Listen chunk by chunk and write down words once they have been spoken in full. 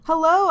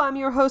Hello, I'm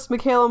your host,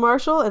 Michaela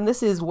Marshall, and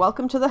this is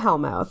Welcome to the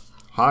Hellmouth.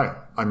 Hi,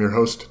 I'm your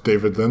host,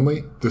 David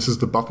Lindley. This is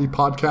the Buffy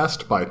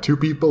podcast by two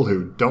people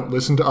who don't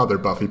listen to other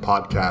Buffy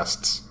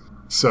podcasts.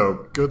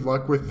 So, good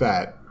luck with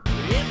that.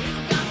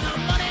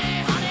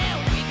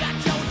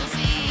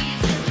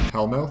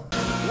 Hellmouth?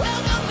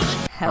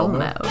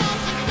 Hellmouth.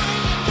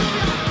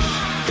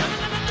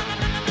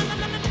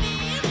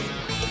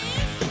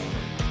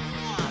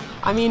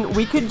 I mean,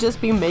 we could just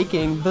be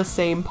making the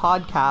same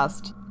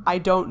podcast. I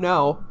don't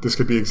know. This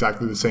could be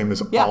exactly the same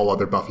as all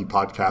other Buffy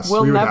podcasts.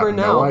 We'll we would never have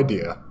know. no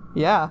idea.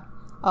 Yeah.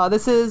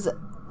 This is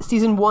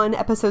Season 1,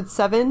 Episode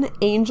 7,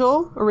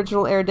 Angel.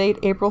 Original air date,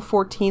 April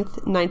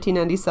 14th,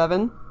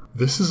 1997.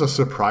 This is a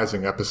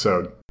surprising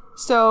episode.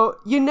 So,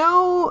 you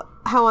know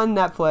how on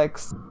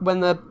Netflix, when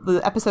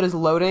the episode is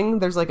loading,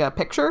 there's like a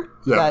picture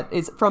that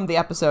is from the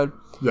episode.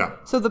 Yeah.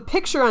 So the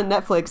picture on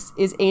Netflix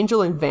is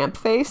Angel in vamp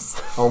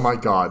face. Oh my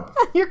god.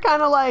 You're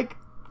kind of like,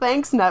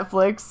 thanks,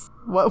 Netflix.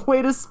 What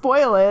way to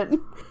spoil it?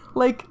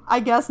 Like, I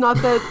guess not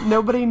that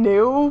nobody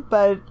knew,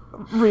 but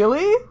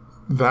really?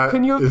 That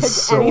Can you have is picked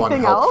so anything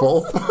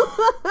unhelpful.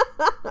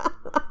 else?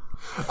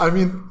 I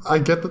mean, I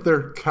get that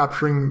they're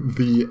capturing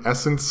the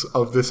essence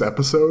of this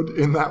episode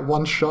in that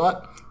one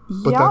shot,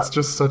 but that's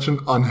just such an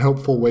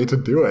unhelpful way to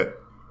do it.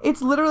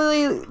 It's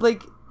literally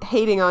like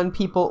hating on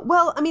people.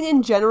 Well, I mean,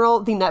 in general,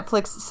 the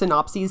Netflix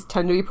synopses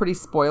tend to be pretty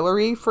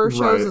spoilery for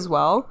shows as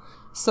well.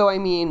 So, I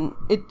mean,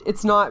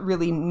 it's not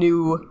really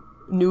new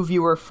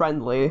viewer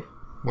friendly.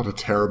 What a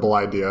terrible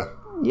idea.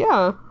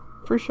 Yeah,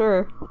 for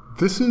sure.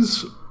 This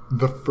is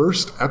the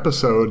first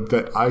episode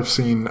that I've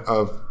seen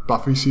of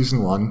Buffy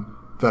Season 1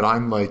 that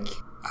I'm like,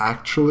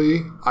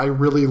 actually, I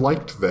really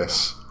liked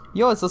this.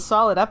 Yo, it's a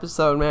solid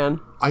episode, man.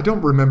 I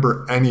don't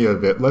remember any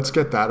of it. Let's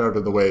get that out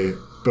of the way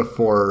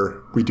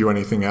before we do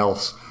anything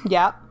else.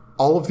 Yeah.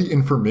 All of the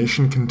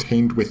information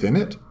contained within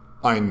it,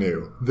 I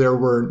knew. There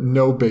were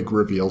no big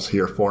reveals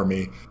here for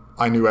me.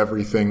 I knew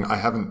everything. I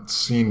haven't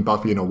seen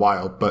Buffy in a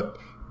while, but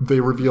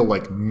they reveal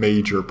like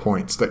major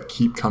points that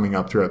keep coming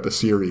up throughout the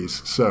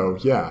series. So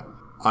yeah,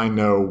 I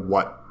know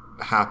what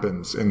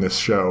happens in this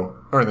show,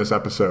 or in this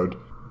episode,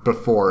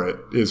 before it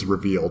is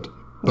revealed.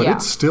 But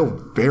it's still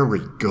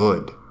very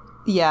good.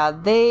 Yeah,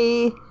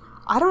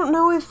 I don't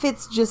know if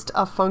it's just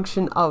a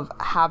function of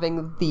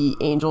having the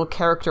Angel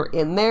character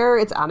in there.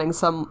 It's adding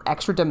some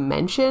extra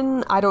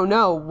dimension. I don't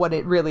know what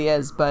it really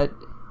is, but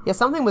yeah,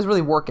 something was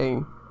really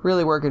working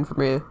for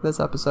me this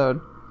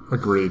episode.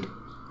 Agreed.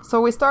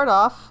 So we start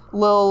off,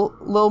 Lil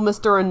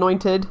Mr.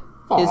 Anointed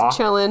is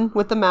chilling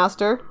with the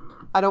Master.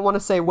 I don't want to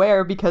say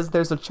where because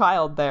there's a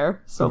child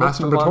there. So the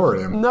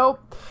Masturbatorium. Nope.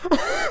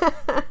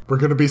 We're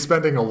going to be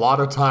spending a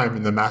lot of time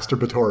in the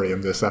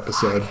Masturbatorium this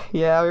episode.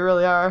 Yeah, we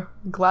really are.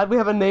 Glad we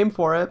have a name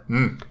for it.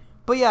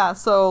 But yeah,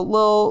 so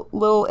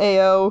Lil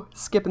AO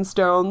skipping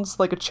stones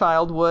like a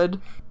child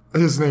would.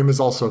 His name is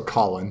also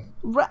Colin.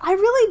 I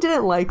really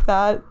didn't like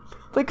that.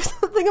 Like,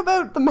 something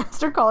about the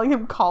Master calling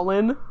him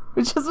Colin,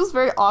 which just was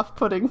very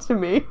off-putting to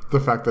me. The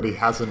fact that he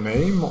has a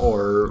name,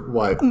 or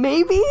what?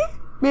 Maybe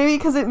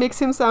because it makes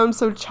him sound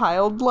so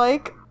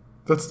childlike.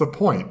 That's the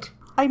point.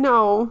 I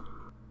know.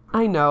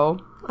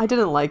 I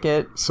didn't like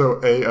it. So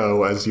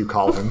AO, as you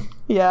call him.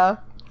 Yeah.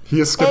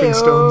 He is skipping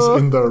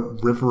stones in the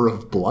river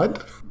of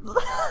blood?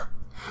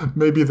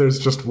 Maybe there's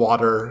just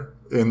water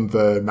in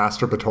the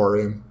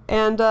Masturbatorium.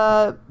 And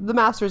the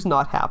Master's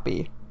not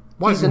happy.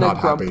 Why is he not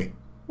happy?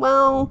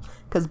 Well,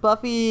 because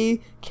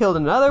Buffy killed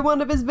another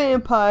one of his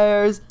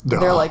vampires.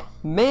 They're like,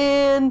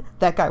 man,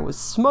 that guy was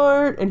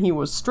smart and he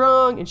was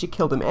strong and she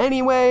killed him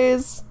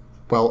anyways.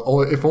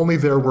 Well, if only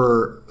there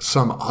were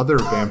some other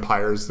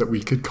vampires that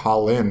we could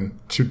call in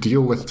to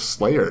deal with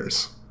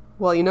Slayers.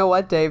 Well, you know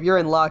what, Dave? You're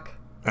in luck.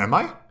 Am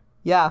I?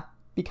 Yeah,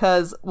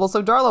 because,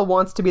 so Darla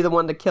wants to be the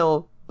one to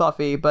kill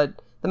Buffy,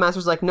 but the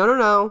Master's like,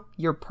 no,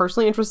 you're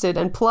personally interested,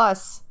 and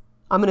plus,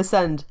 I'm going to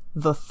send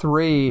the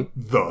 3.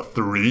 The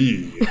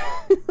 3.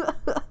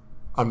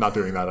 I'm not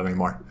doing that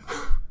anymore.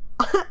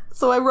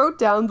 So I wrote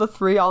down the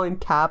 3 all in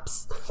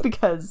caps,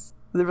 because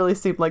it really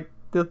seemed like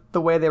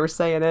the way they were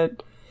saying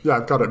it. Yeah,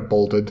 I've got it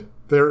bolded.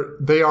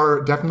 They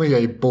are definitely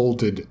a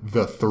bolded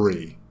the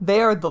 3.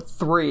 They are the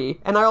 3.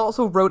 And I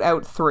also wrote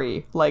out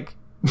 3, like,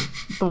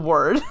 the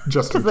word.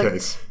 Just in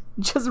case.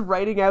 Just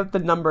writing out the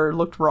number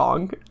looked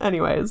wrong.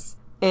 Anyways.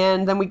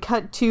 And then we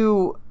cut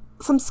to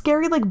some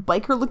scary, like,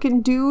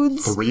 biker-looking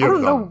dudes. 3 of them. I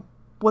don't know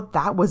what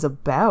that was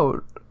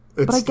about.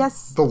 It's but I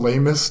guess the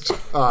lamest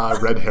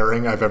red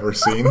herring I've ever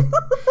seen,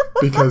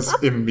 because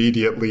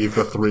immediately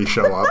the 3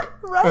 show up.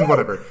 Right? And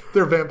whatever.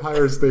 They're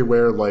vampires, they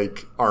wear,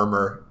 like,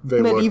 armor. They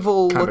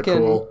medieval look kind of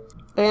cool.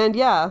 And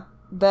yeah,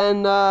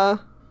 then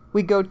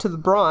we go to the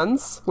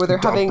Bronze, where they're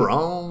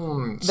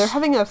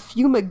having a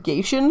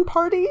fumigation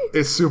party?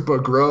 It's super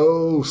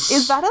gross.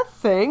 Is that a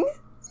thing?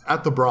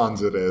 At the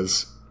Bronze it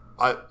is.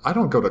 I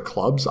don't go to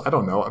clubs. I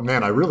don't know.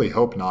 Man, I really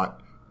hope not.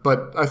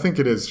 But I think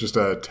it is just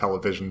a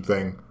television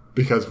thing.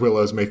 Because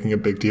Willow's making a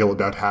big deal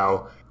about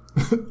how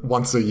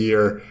once a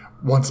year,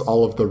 once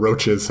all of the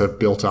roaches have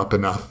built up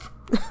enough,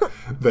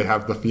 they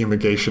have the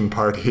fumigation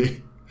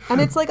party. And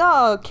it's like,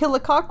 oh, kill a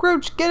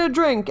cockroach, get a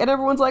drink. And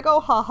everyone's like, oh,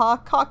 haha,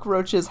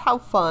 cockroaches, how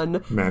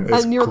fun. Man,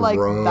 it's and you're gross.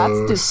 like,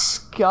 that's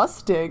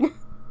disgusting.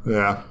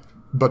 Yeah.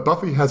 But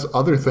Buffy has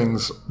other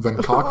things than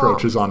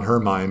cockroaches on her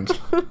mind.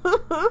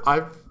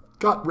 I've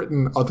got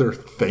written other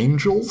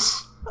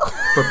thangels,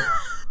 but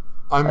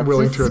I'm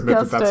willing to admit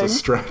that that's a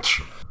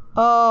stretch.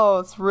 Oh,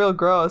 it's real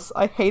gross.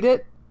 I hate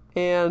it,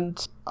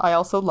 and I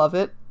also love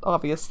it,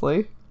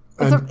 obviously.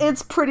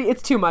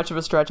 It's too much of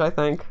a stretch, I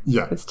think.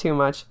 Yeah. It's too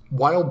much.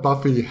 While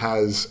Buffy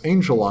has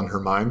Angel on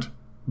her mind,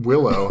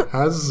 Willow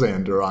has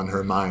Xander on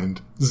her mind.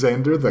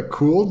 Xander, the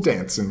cool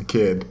dancing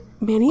kid.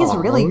 Man, he's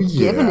really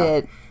giving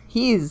it.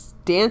 He's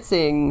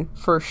dancing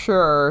for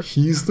sure.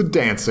 He's the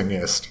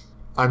dancingest.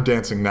 I'm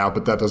dancing now,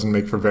 but that doesn't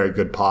make for very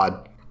good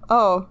pod.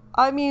 Oh,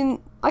 I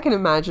mean, I can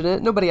imagine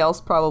it. Nobody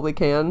else probably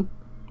can.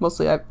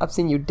 Mostly, I've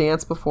seen you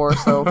dance before,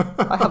 so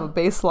I have a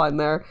baseline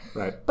there.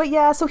 Right. But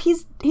yeah, so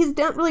he's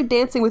not really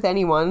dancing with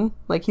anyone.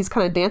 Like, he's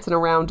kind of dancing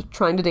around,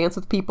 trying to dance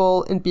with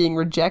people and being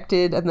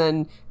rejected, and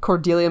then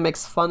Cordelia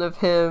makes fun of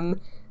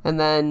him, and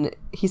then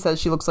he says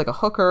she looks like a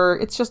hooker.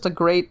 It's just a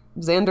great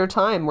Xander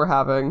time we're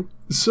having.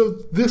 So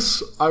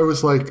this, I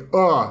was like,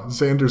 oh,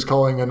 Xander's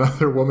calling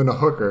another woman a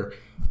hooker,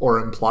 or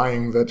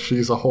implying that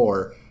she's a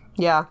whore.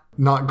 Yeah.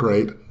 Not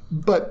great.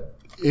 But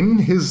in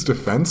his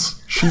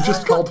defense, she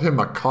just called him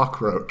a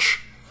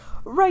cockroach.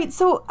 Right,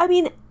 so, I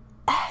mean,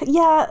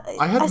 yeah.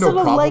 I had no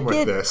problem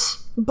with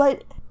this.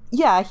 But,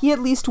 yeah, he at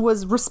least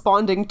was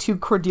responding to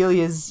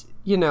Cordelia's,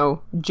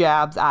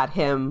 jabs at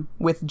him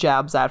with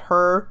jabs at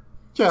her.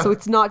 Yeah. So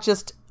it's not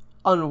just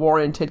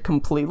unwarranted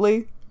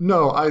completely.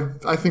 No,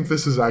 I think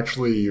this is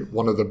actually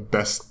one of the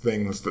best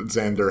things that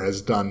Xander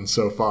has done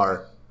so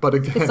far. But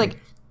again, it's like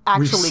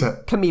actually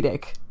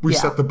comedic. We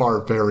set the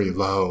bar very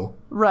low.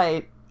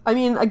 Right. I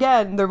mean,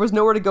 again, there was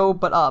nowhere to go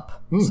but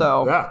up.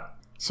 So yeah.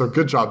 So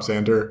good job,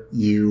 Xander.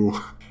 You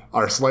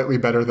are slightly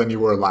better than you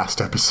were last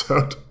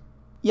episode.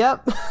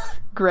 Yep.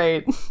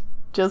 Great.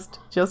 Just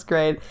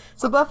great.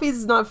 So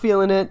Buffy's not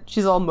feeling it.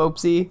 She's all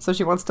mopesy, so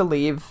she wants to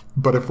leave.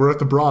 But if we're at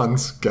the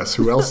Bronze, guess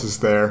who else is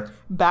there?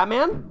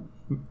 Batman?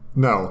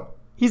 No.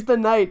 He's the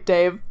knight,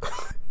 Dave.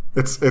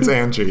 It's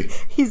Angie.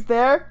 He's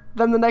there,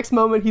 then the next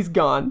moment he's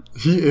gone.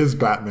 He is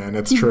Batman,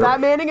 it's true. He's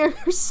Batmaning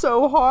her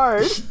so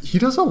hard. He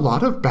does a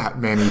lot of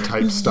Batman-y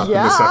type stuff in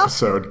this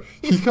episode.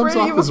 He comes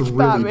off as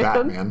really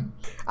Batman.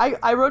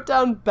 I wrote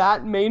down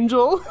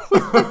Batmangel.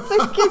 I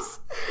think he's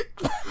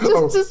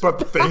but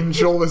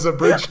Thangel is a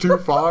bridge too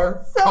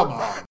far? So come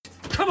on.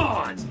 Come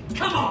on!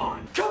 Come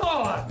on! Come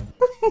on!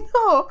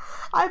 No,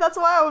 that's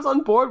why I was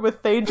on board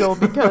with Thangel,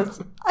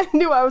 because I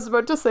knew I was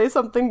about to say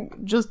something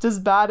just as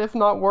bad, if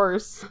not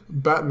worse.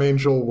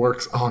 Batmangel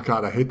works... Oh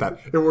god, I hate that.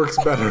 It works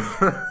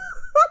better.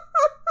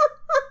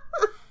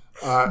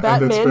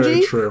 And it's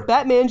very true.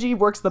 Batmangy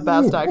works the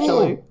best,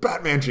 actually.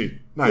 Batmangy.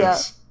 Nice. Yeah,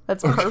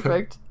 that's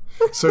perfect.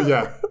 So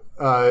yeah,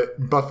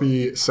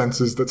 Buffy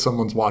senses that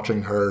someone's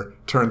watching her,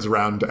 turns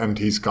around, and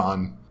he's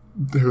gone.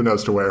 Who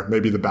knows to where?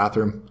 Maybe the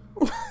bathroom.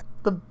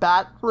 The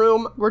bat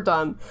room. We're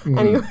done.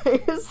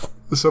 Anyways.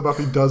 So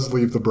Buffy does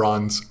leave the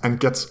Bronze and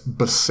gets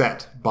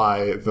beset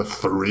by the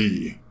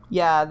three.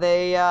 Yeah,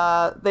 they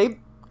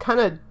kind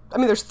of... I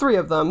mean, there's three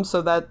of them,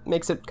 so that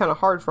makes it kind of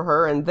hard for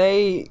her, and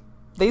they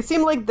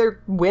seem like they're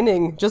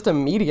winning just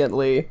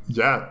immediately.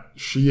 Yeah,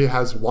 she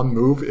has one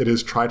move. It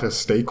is try to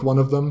stake one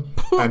of them,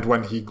 and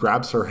when he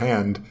grabs her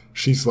hand,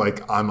 she's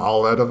like, I'm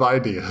all out of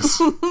ideas.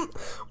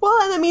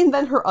 Well, and I mean,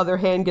 then her other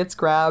hand gets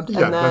grabbed,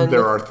 yeah, and then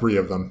there are three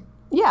of them.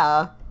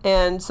 Yeah,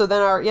 and so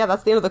then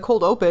that's the end of the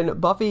cold open.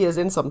 Buffy is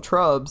in some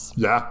trubs.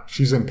 Yeah,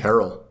 she's in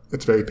peril.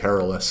 It's very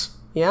perilous.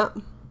 Yeah.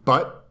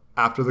 But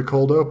after the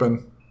cold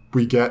open,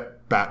 we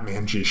get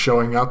Batmangy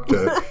showing up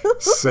to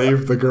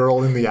save the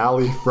girl in the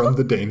alley from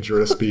the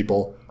dangerous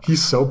people.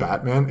 He's so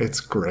Batman, it's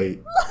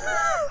great.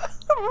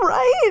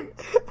 Right?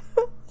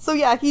 So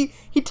yeah, he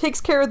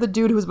takes care of the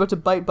dude who was about to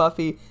bite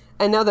Buffy,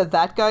 and now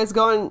that guy's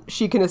gone,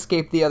 she can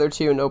escape the other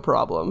two, no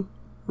problem.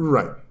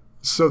 Right.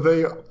 So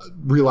they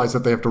realize that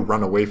they have to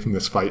run away from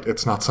this fight.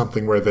 It's not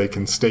something where they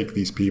can stake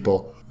these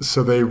people.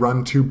 So they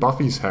run to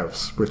Buffy's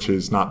house, which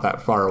is not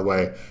that far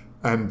away.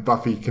 And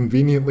Buffy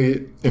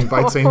conveniently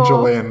invites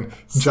Angel in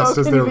just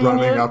as they're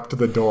running up to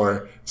the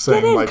door,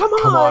 saying, like, come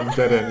on,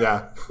 get in,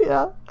 yeah.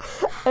 Yeah.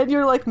 And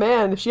you're like,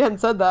 man, if she hadn't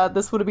said that,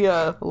 this would be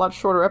a lot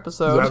shorter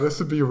episode. Yeah, this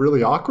would be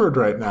really awkward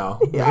right now.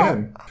 Yeah.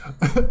 Man.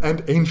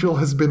 And Angel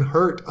has been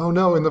hurt, oh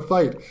no, in the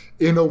fight,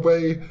 in a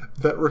way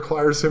that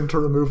requires him to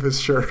remove his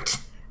shirt.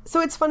 So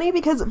it's funny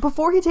because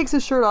before he takes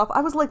his shirt off, I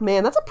was like,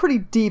 man, that's a pretty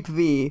deep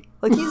V.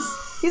 Like,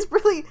 he's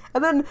really...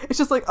 And then it's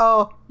just like,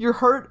 oh, you're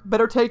hurt,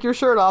 better take your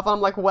shirt off.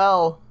 I'm like,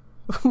 well,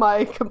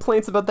 my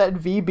complaints about that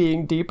V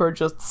being deep are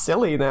just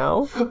silly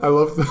now. I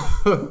love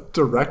the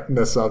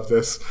directness of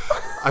this.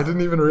 I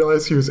didn't even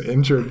realize he was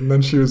injured, and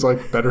then she was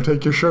like, better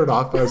take your shirt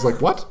off. I was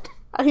like, what?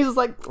 And he was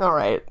like, all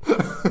right.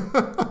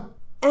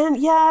 And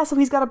yeah, so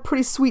he's got a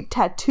pretty sweet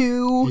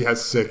tattoo. He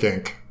has sick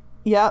ink.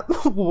 Yep.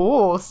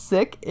 Whoa,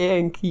 sick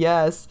ink,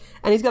 yes.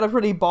 And he's got a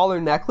pretty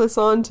baller necklace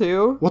on,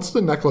 too. What's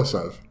the necklace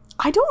of?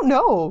 I don't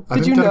know.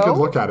 Did you I didn't know? get a good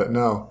look at it,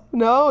 no.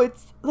 No,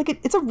 it's like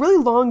it's a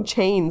really long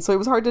chain, so it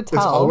was hard to tell.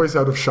 It's always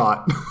out of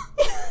shot.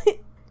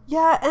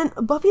 Yeah,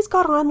 and Buffy's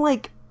got on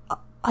like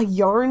a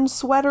yarn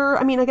sweater.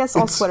 I mean, I guess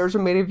all sweaters are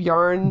made of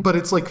yarn. But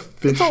it's like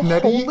It's all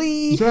fishnetty.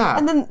 holy. Yeah.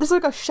 And then there's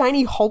like a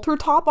shiny halter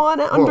top on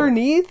it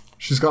underneath.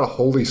 She's got a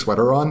holy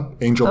sweater on.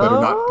 Angel better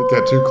not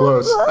get too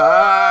close.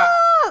 Ah!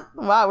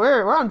 Wow,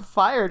 we're on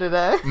fire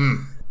today.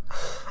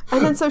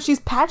 And then so she's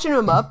patching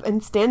him up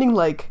and standing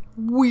like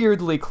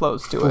weirdly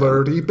close to him.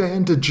 Flirty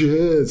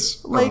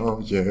bandages. Like, oh,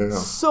 yeah.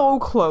 So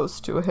close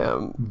to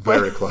him.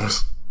 Very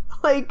close.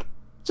 Like,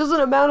 just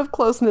an amount of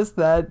closeness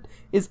that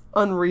is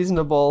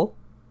unreasonable.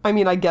 I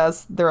mean, I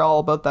guess they're all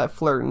about that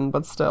flirting,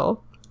 but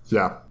still.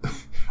 Yeah.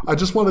 I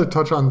just want to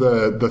touch on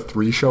the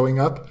three showing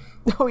up.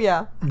 Oh,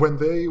 yeah. When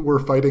they were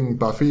fighting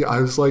Buffy, I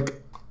was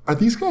like, are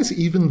these guys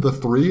even the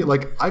three?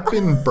 Like, I've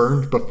been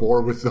burned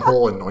before with the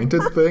whole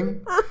anointed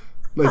thing.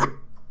 Like,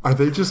 are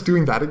they just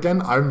doing that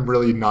again? I'm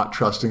really not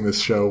trusting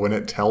this show when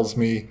it tells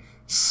me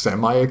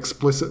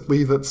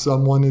semi-explicitly that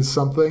someone is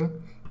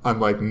something. I'm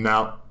like,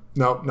 no,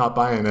 not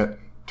buying it.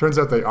 Turns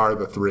out they are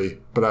the three.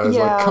 But I was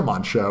like, come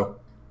on, show.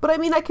 But I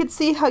mean, I could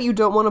see how you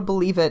don't want to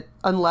believe it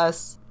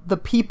unless the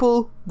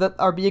people that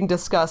are being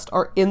discussed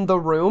are in the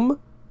room.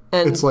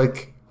 And it's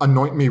like,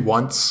 anoint me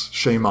once,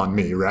 shame on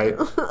me, right?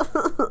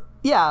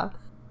 Yeah.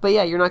 But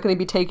yeah, you're not going to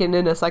be taken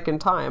in a second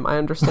time. I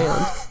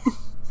understand.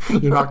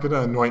 You're not going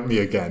to anoint me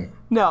again.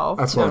 No.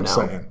 That's what I'm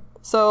saying.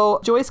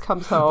 So Joyce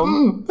comes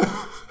home.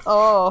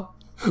 Oh.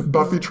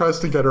 Buffy tries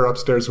to get her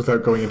upstairs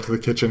without going into the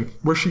kitchen,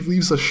 where she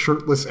leaves a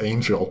shirtless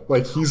Angel.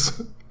 Like,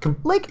 he's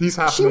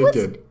half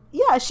naked.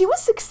 Yeah, she was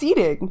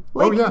succeeding.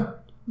 Like, oh, yeah.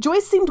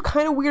 Joyce seemed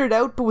kind of weirded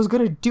out, but was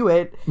going to do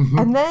it. Mm-hmm.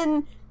 And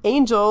then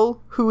Angel,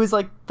 who is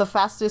like the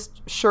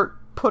fastest shirt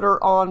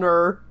putter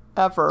on-er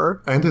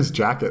ever. And his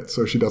jacket,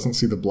 so she doesn't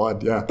see the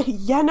blood, yeah.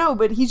 Yeah, no,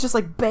 but he's just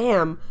like,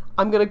 bam,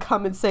 I'm going to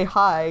come and say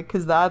hi,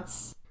 because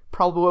that's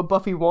probably what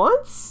Buffy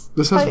wants.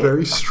 This has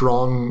very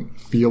strong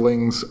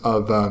feelings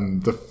of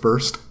the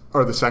first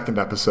or the second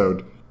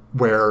episode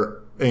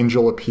where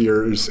Angel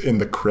appears in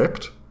the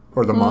crypt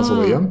or the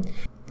mausoleum.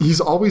 He's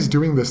always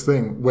doing this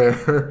thing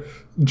where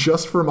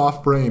just from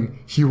off frame,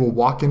 he will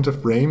walk into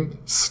frame,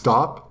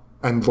 stop,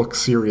 and look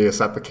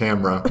serious at the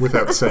camera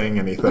without saying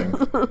anything.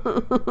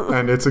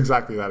 And it's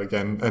exactly that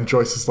again. And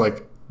Joyce is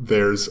like,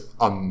 there's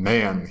a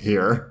man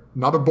here.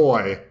 Not a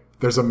boy.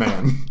 There's a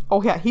man.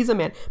 Oh, yeah, he's a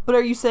man. But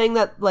are you saying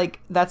that,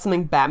 like, that's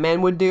something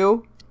Batman would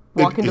do?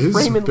 Walk into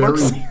frame and look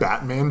serious? It is very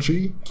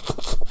Batman-y.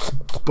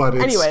 But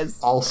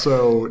it's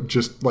also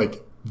just,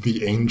 like,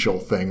 the Angel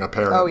thing,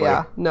 apparently. Oh,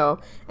 yeah. No.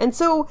 And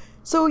so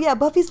yeah,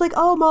 Buffy's like,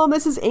 oh, Mom,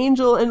 this is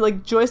Angel. And,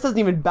 like, Joyce doesn't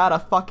even bat a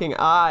fucking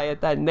eye at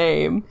that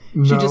name.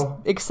 No. She just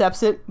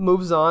accepts it,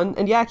 moves on.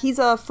 And, yeah, he's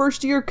a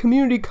first-year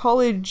community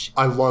college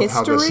I love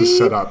how this is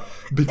set up.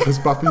 Because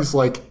Buffy's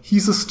like,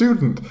 he's a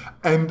student.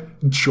 And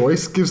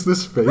Joyce gives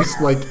this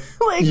face like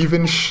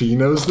even she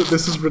knows that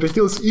this is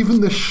ridiculous.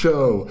 Even the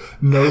show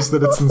knows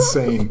that it's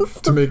insane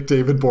to make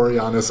David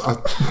Boreanaz a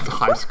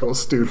high school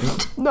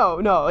student.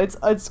 No,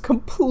 it's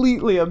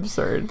completely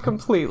absurd.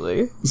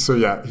 Completely. So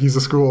yeah, he's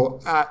a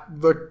school at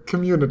the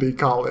community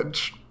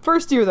college.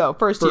 First year, though.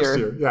 First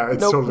year. Yeah,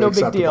 it's totally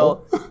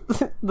acceptable. No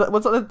big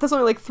deal. That's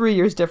only like 3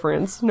 years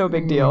difference. No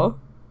big deal.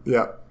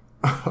 Yeah.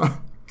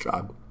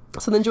 God.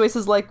 So then Joyce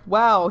is like,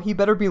 wow, he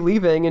better be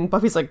leaving. And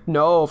Buffy's like,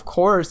 no, of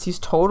course, he's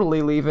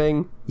totally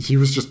leaving. He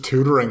was just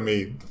tutoring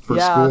me for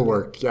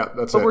schoolwork. Yeah,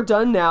 that's it. But we're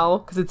done now,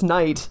 because it's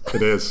night.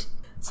 It is.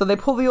 So they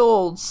pull the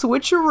old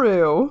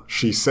switcheroo.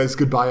 She says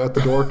goodbye at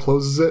the door,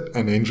 closes it,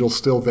 and Angel's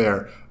still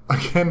there.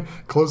 Again,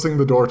 closing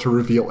the door to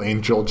reveal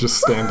Angel just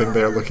standing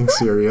there looking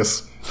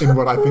serious in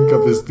what I think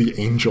of as the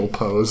Angel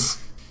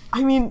pose.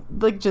 I mean,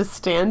 like, just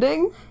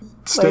standing?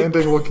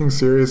 Standing, looking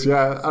serious.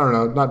 Yeah, I don't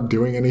know, not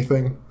doing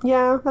anything.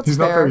 Yeah, that's He's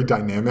fair. not very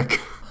dynamic.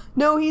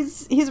 No,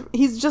 he's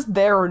just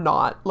there or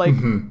not. Like,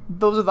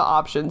 those are the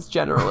options,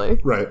 generally.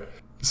 Right.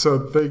 So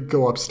they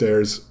go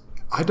upstairs.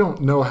 I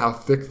don't know how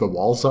thick the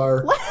walls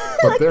are,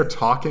 but they're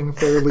talking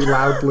fairly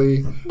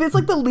loudly. It's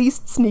like the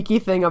least sneaky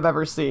thing I've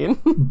ever seen.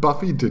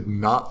 Buffy did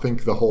not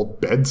think the whole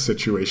bed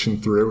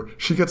situation through.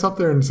 She gets up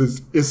there and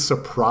is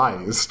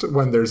surprised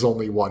when there's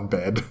only one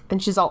bed.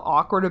 And she's all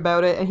awkward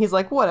about it, and he's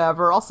like,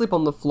 whatever, I'll sleep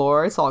on the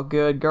floor. It's all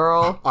good,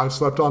 girl. I've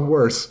slept on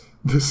worse.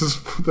 This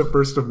is the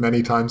first of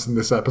many times in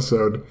this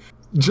episode.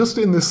 Just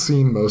in this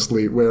scene,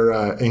 mostly, where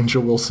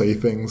Angel will say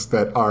things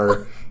that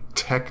are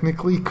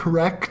technically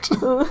correct.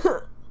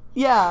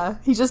 Yeah,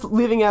 he's just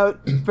leaving out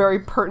very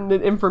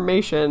pertinent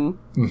information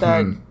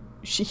that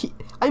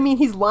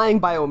he's lying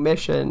by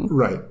omission.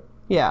 Right.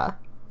 Yeah.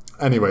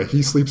 Anyway,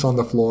 he sleeps on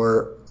the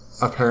floor.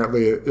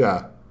 Apparently,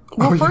 yeah.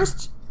 Well,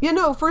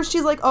 first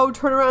she's like, oh,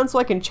 turn around so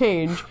I can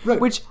change. Right.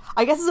 Which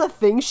I guess is a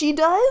thing she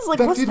does. Like,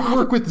 that didn't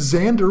work with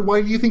Xander.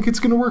 Why do you think it's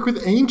going to work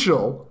with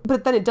Angel?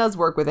 But then it does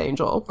work with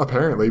Angel.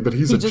 Apparently, but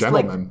he's a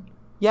gentleman.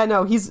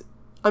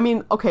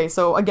 Okay,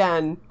 so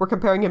again, we're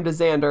comparing him to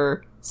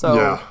Xander.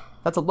 So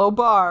that's a low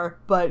bar,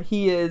 but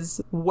he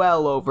is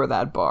well over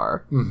that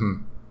bar.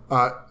 Mm-hmm.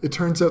 It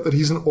turns out that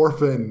he's an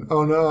orphan.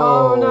 Oh no.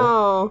 Oh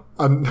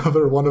no.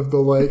 Another one of the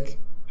like,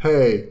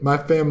 hey, my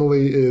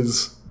family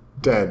is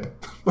dead.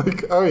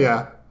 Like, oh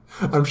yeah.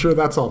 I'm sure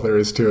that's all there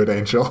is to it,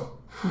 Angel.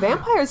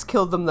 Vampires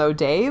killed them though,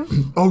 Dave.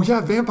 Oh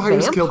yeah,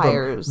 vampires killed them.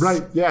 Vampires.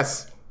 Right,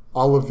 yes.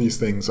 All of these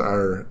things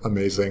are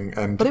amazing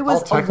and But it all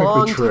was a technically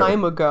long true.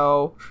 time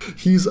ago.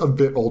 He's a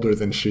bit older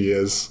than she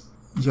is.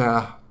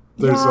 Yeah.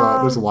 There's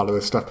a lot of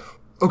this stuff.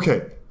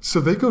 Okay, so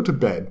they go to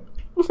bed.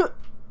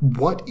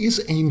 What is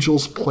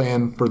Angel's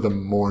plan for the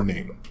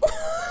morning?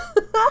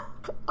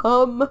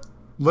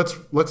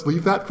 Let's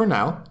leave that for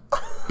now,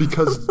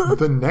 because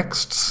the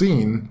next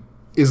scene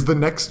is the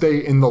next day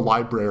in the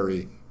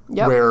library,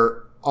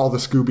 where all the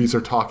Scoobies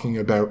are talking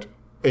about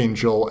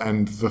Angel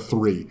and the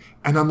three.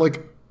 And I'm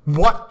like,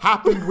 what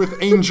happened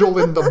with Angel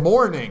in the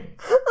morning?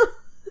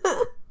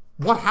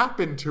 What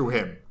happened to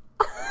him?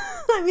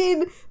 I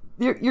mean,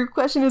 your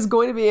question is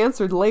going to be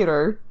answered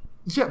later.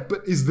 Yeah,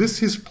 but is this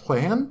his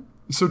plan?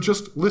 So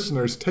just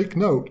listeners, take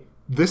note.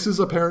 This is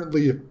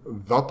apparently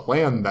the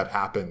plan that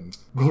happened.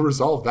 We'll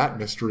resolve that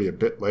mystery a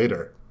bit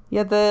later.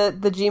 Yeah,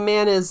 the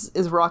G-Man is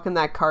rocking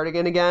that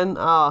cardigan again.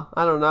 Oh,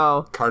 I don't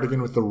know.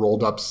 Cardigan with the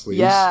rolled up sleeves.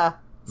 Yeah,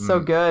 so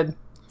good.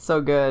 So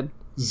good.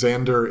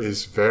 Xander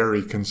is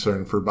very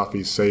concerned for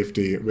Buffy's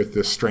safety with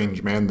this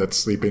strange man that's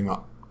sleeping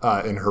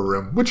in her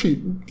room. Which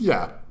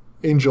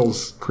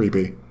Angel's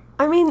creepy.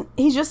 I mean,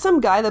 he's just some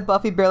guy that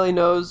Buffy barely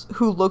knows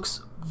who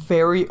looks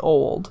very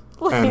old.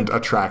 Like, and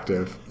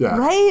attractive, yeah.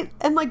 Right?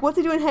 And like, what's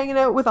he doing hanging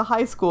out with a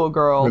high school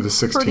girl? With a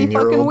 16-year-old. Pretty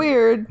fucking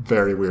weird.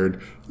 Very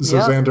weird. So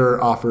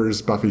Xander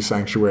offers Buffy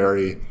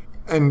sanctuary.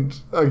 And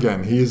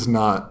again, he's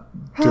not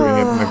doing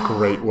it in a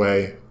great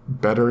way.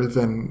 Better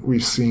than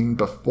we've seen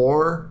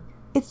before.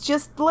 It's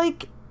just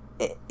like,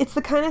 it's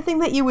the kind of thing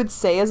that you would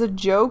say as a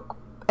joke,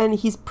 and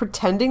he's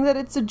pretending that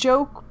it's a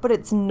joke, but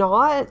it's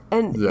not,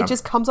 and it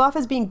just comes off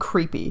as being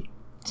creepy.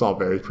 It's all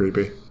very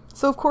creepy.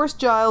 So of course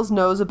Giles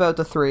knows about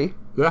the three.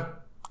 Yeah.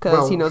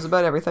 Because he knows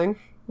about everything.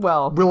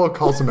 Well, Willow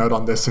calls him out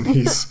on this, and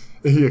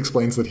he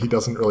explains that he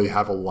doesn't really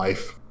have a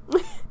life.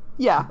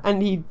 Yeah,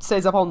 and he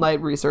stays up all night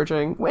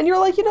researching. And you're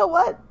like, you know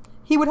what?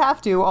 He would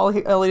have to. All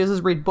he does is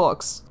read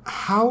books.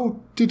 How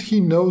did he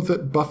know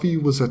that Buffy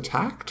was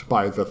attacked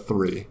by the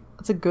three?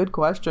 That's a good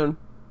question.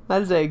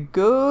 That is a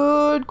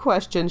good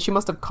question. She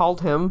must have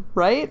called him,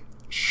 right?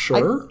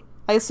 Sure.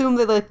 I assume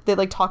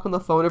they talk on the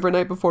phone every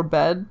night before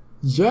bed.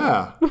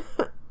 Yeah.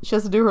 She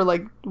has to do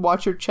her,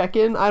 watch her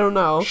check-in? I don't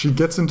know. She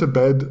gets into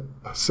bed,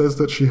 says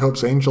that she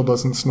hopes Angel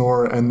doesn't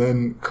snore, and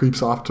then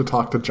creeps off to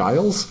talk to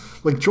Giles.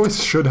 Like,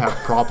 Joyce should have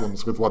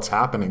problems with what's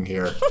happening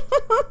here.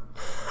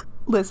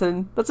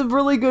 Listen, that's a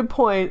really good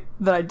point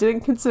that I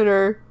didn't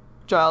consider.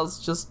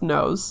 Giles just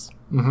knows.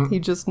 Mm-hmm. He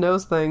just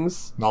knows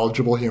things.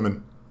 Knowledgeable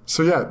human.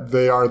 So yeah,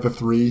 they are the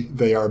three.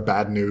 They are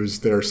bad news.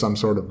 They're some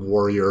sort of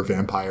warrior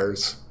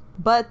vampires.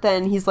 But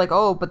then he's like,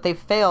 oh, but they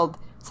failed.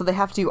 So they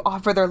have to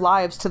offer their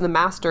lives to the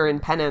Master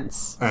in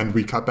penance. And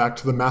we cut back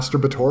to the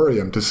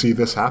Masturbatorium to see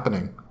this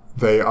happening.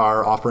 They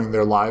are offering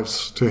their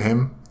lives to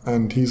him,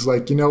 and he's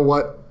like, you know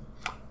what?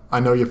 I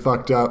know you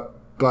fucked up,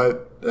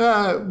 but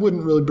it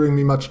wouldn't really bring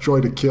me much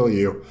joy to kill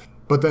you.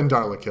 But then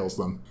Darla kills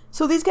them.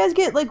 So these guys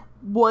get,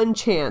 one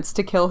chance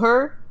to kill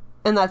her,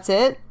 and that's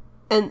it?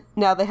 And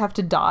now they have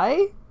to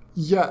die?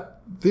 Yeah,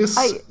 this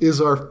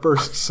is our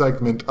first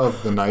segment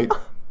of the night.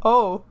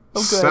 Oh,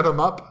 good. Set them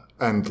up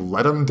and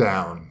let them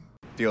down.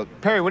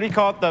 Perry, what do you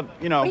call it?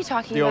 What are you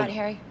talking about,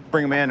 Harry?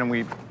 Bring them in and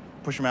we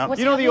push them out.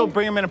 What's the happening? old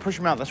bring them in and push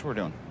them out? That's what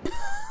we're doing.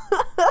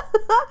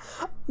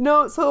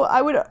 No, so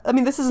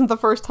this isn't the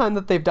first time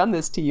that they've done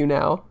this to you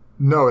now.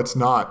 No, it's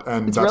not,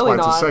 and that's really why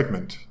it's not. a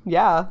segment.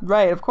 Yeah,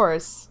 right, of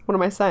course. What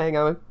am I saying?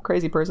 I'm a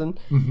crazy person.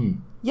 Mm-hmm.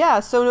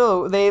 Yeah, so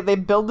no, they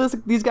build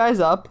these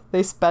guys up.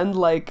 They spend,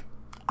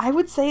 I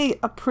would say,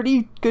 a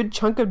pretty good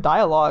chunk of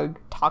dialogue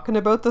talking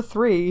about the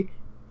three,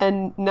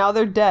 and now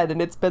they're dead,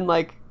 and it's been,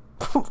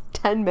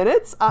 10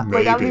 minutes? I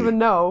don't even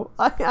know.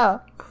 Yeah.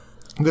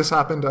 This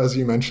happened, as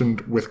you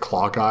mentioned, with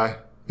Claw Guy,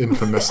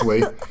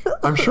 infamously.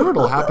 I'm sure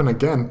it'll happen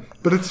again,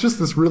 but it's just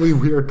this really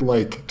weird,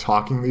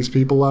 talking these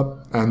people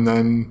up, and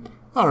then,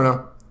 I don't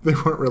know, they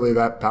weren't really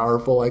that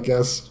powerful, I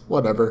guess.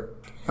 Whatever.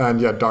 And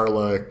yeah,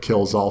 Darla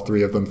kills all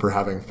three of them for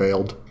having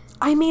failed.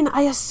 I mean,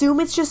 I assume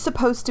it's just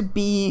supposed to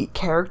be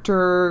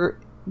character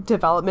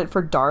development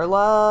for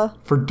Darla.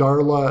 For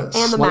Darla, and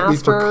slightly the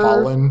Master. for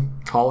Colin.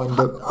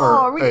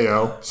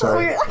 AO,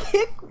 sorry.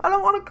 I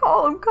don't want to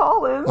call him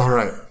Colin. All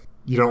right.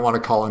 You don't want to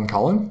call him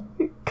Colin?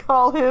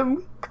 Call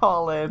him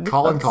Colin.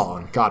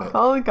 Colin. Got it.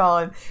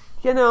 Colin.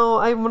 You know,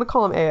 I want to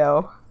call him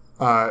AO.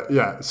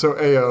 Yeah, so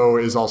AO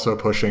is also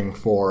pushing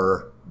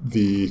for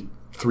the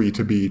three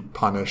to be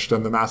punished,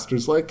 and the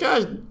Master's like,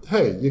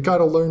 hey, you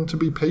gotta learn to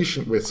be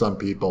patient with some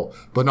people,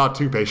 but not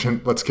too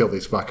patient. Let's kill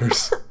these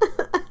fuckers.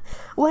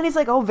 Well, and he's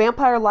like, oh,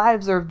 vampire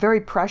lives are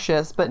very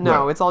precious, but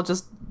no, It's all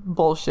just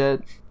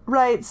bullshit.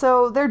 Right,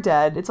 so they're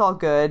dead. It's all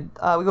good.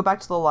 We go back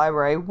to the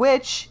library,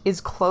 which is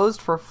closed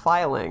for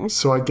filing.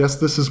 So I guess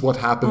this is what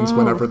happens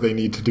whenever they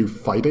need to do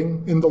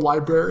fighting in the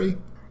library?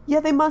 Yeah,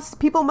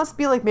 people must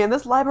be like, man,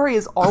 this library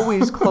is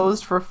always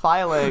closed for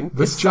filing.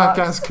 This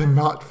jackass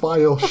cannot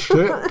file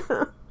shit.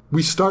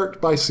 We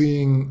start by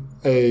seeing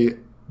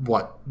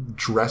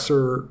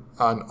dresser,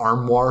 an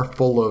armoire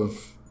full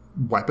of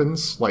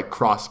weapons, like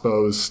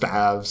crossbows,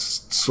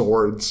 staves,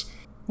 swords,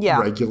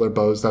 regular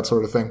bows, that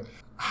sort of thing.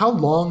 How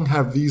long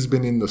have these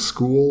been in the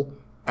school,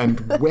 and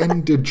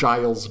when did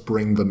Giles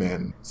bring them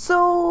in?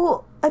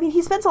 So, I mean,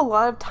 he spends a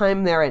lot of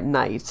time there at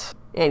night,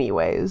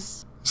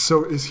 anyways.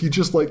 So is he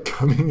just, like,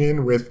 coming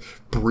in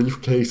with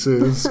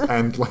briefcases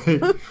and,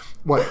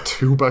 like,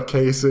 tuba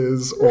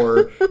cases,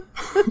 or,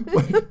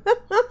 like,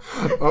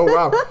 oh,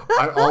 wow,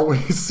 I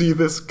always see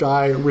this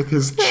guy with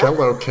his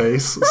cello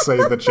case, say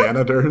the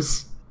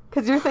janitors.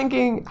 Because you're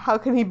thinking, how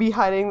can he be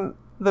hiding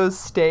those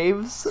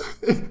staves?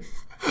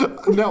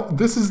 Now,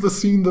 this is the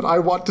scene that I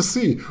want to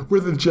see, where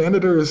the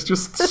janitor is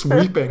just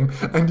sweeping,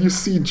 and you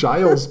see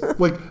Giles,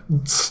 like,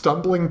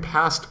 stumbling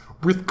past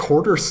with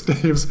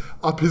quarterstaves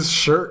up his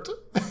shirt,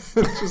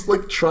 and just,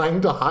 like,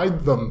 trying to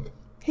hide them.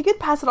 He could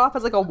pass it off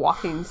as, like, a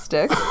walking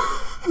stick.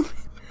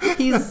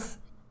 I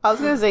was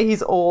going to say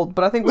he's old,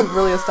 but I think we've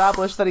really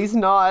established that he's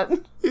not.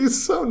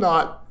 He's so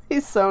not.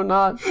 He's so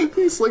not.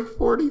 He's, like,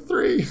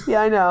 43.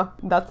 Yeah, I know.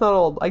 That's not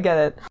old. I get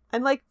it.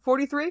 And, like,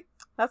 43?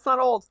 That's not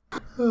old.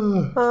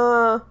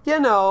 I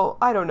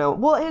don't know.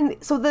 Well, and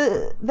so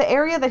the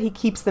area that he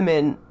keeps them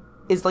in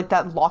is, like,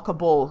 that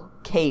lockable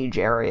cage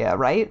area,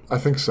 right? I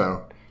think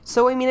so.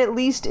 So, I mean, at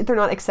least they're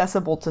not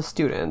accessible to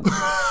students.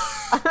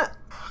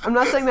 I'm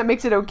not saying that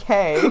makes it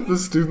okay. The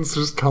students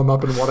just come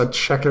up and want to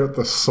check out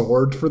the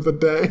sword for the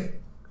day.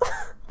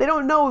 They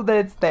don't know that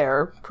it's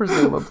there,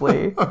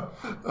 presumably.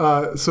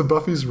 So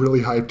Buffy's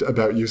really hyped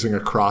about using a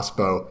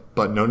crossbow,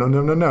 but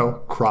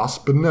no.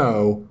 Crossbow,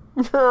 no.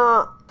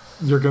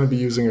 You're going to be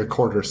using a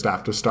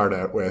quarterstaff to start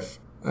out with.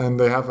 And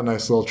they have a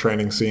nice little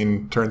training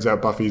scene. Turns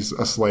out Buffy's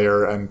a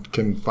slayer and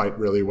can fight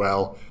really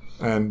well.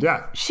 And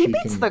yeah. She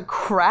beats the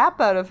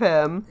crap out of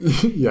him.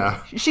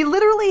 Yeah. She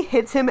literally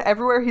hits him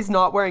everywhere he's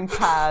not wearing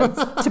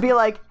pads to be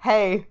like,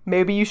 hey,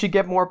 maybe you should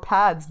get more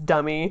pads,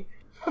 dummy.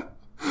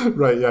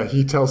 Right, yeah.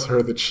 He tells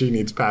her that she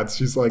needs pads.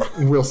 She's like,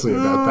 we'll see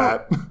about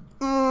that.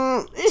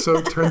 So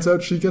it turns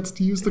out she gets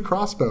to use the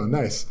crossbow.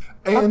 Nice.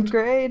 And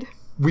upgrade.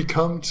 We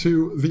come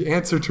to the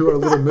answer to our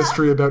little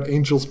mystery about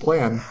Angel's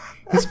plan.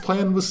 His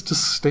plan was to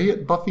stay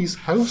at Buffy's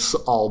house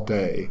all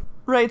day.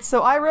 Right,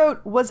 so I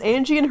wrote, was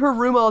Angie in her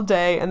room all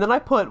day? And then I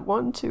put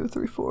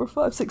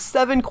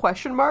 7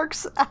 question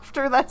marks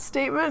after that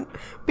statement.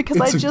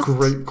 Because it's a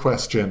great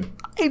question.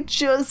 I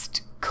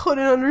just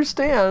couldn't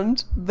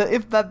understand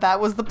if that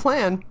was the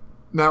plan.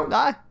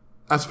 Now,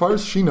 as far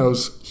as she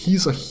knows,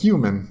 he's a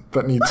human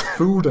that needs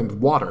food and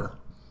water.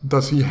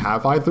 Does he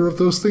have either of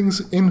those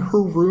things in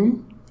her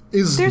room?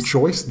 Is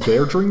Joyce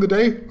there during the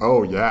day?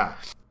 Oh, yeah.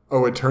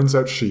 Oh, it turns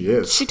out she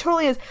is. She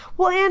totally is.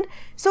 Well, and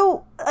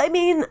so, I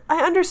mean,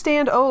 I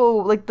understand,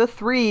 like the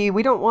 3,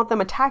 we don't want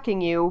them attacking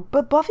you,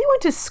 but Buffy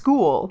went to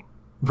school.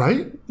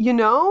 Right? You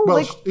know?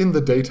 Well, in the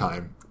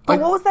daytime.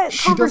 But what was that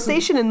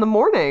conversation in the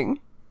morning?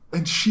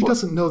 And she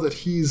doesn't know that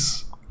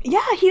he's...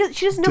 Yeah,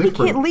 she doesn't know he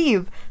can't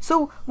leave.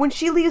 So when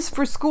she leaves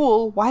for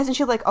school, why isn't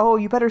she like, oh,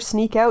 you better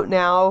sneak out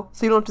now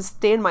so you don't have to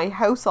stay in my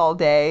house all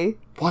day?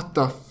 What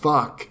the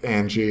fuck,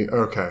 Angie?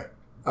 Okay.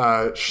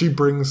 She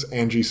brings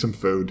Angie some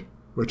food,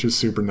 which is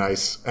super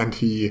nice, and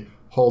he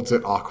holds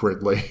it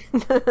awkwardly.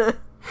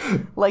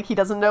 Like he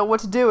doesn't know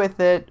what to do with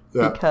it,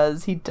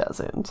 because he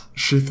doesn't.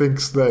 She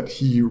thinks that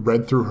he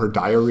read through her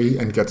diary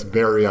and gets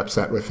very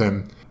upset with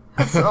him.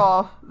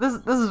 This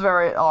is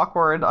very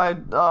awkward. I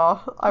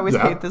always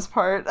hate this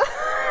part.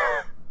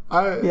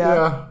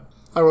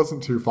 I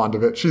wasn't too fond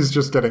of it. She's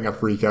just getting a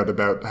freak out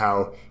about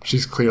how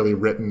she's clearly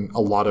written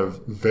a lot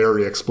of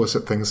very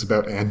explicit things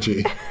about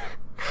Angie.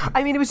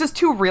 I mean, it was just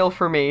too real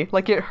for me.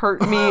 Like, it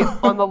hurt me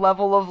on the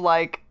level of,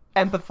 like,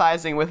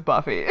 empathizing with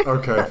Buffy.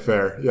 Okay,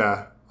 fair.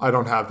 Yeah. I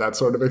don't have that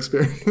sort of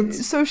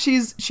experience. So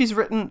she's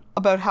written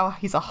about how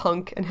he's a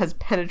hunk and has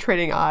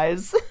penetrating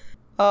eyes.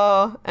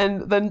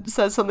 And then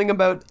says something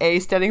about A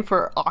standing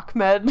for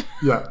Ahmed.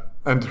 Yeah.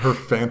 And her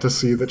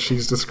fantasy that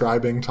she's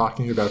describing,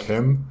 talking about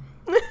him.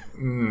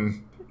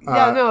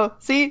 No.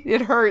 See?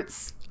 It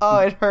hurts. Oh,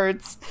 it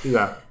hurts.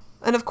 Yeah.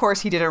 And of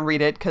course he didn't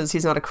read it because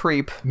he's not a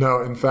creep.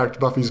 No, in fact,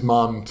 Buffy's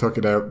mom took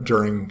it out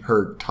during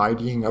her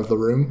tidying of the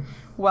room.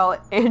 Well,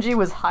 Angie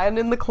was hiding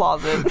in the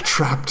closet.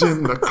 Trapped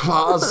in the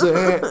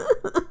closet.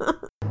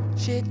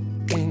 Shit,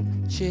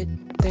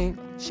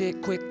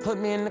 quick, put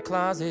me in the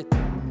closet.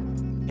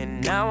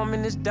 And now I'm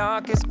in this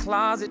darkest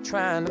closet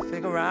trying to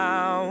figure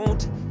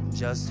out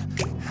just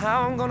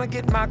how I'm gonna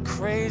get my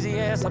crazy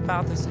ass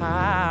about this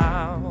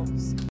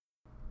house.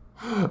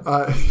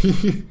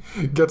 He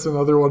gets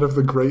another one of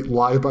the great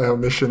lie by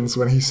omissions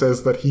when he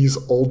says that he's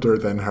older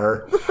than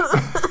her.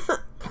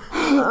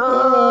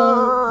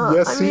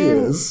 Yes, he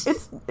is.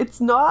 It's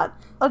not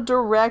a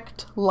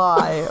direct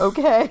lie,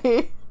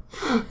 okay?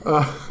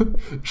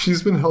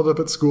 She's been held up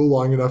at school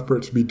long enough for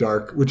it to be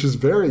dark, which is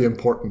very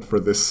important for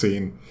this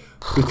scene.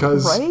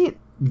 Because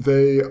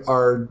they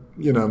are,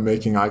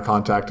 making eye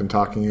contact and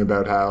talking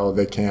about how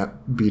they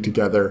can't be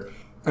together.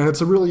 And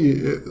it's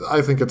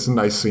I think it's a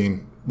nice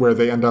scene where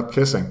they end up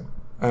kissing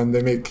and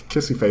they make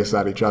kissy face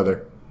at each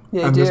other.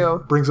 Yeah, and they this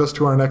do. brings us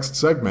to our next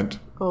segment.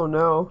 Oh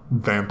no.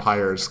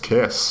 Vampires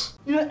kiss.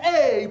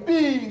 A,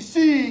 B,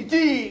 C,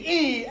 D,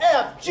 E,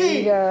 F,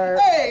 G,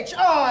 H,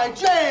 I,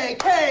 J,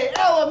 K,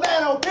 L, M,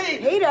 N, O, P,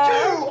 Q,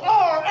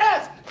 R,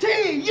 S,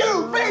 T,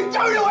 U, V,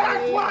 W,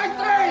 X,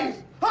 Y,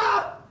 Z!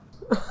 Huh?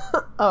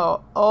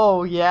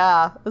 Oh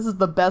yeah. This is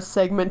the best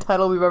segment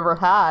title we've ever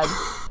had.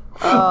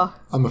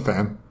 I'm a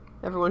fan.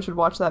 Everyone should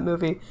watch that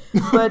movie.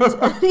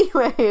 But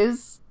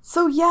anyways,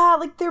 so yeah,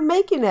 like they're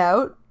making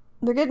out.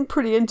 They're getting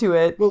pretty into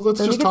it. Well,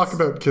 let's just talk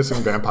about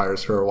kissing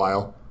vampires for a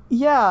while.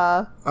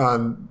 Yeah.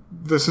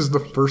 This is the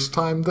first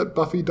time that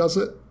Buffy does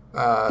it.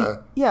 Yeah.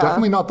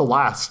 Definitely not the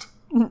last.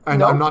 And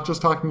Nope. I'm not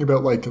just talking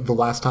about, like, the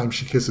last time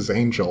she kisses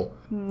Angel.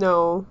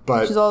 No.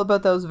 But she's all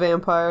about those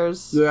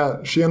vampires.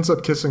 Yeah, she ends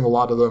up kissing a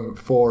lot of them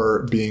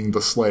for being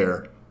the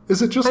Slayer.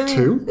 Is it just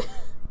two?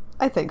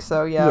 I think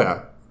so, yeah.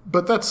 Yeah.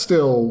 But that's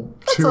still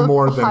two That's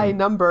more a than... high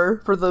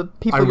number for the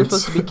people I you're would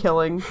supposed to say- be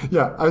killing.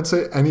 Yeah, I would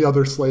say any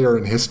other Slayer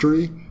in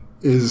history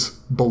is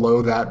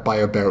below that by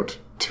about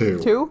two.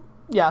 Two?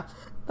 Yeah.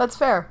 That's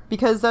fair.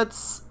 Because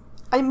that's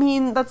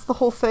the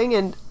whole thing,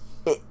 and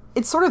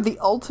it's sort of the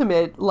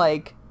ultimate,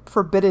 like,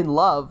 forbidden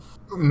love,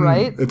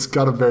 right? It's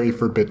got a very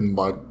forbidden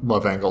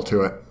love angle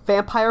to it.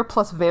 Vampire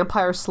plus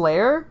vampire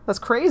slayer? That's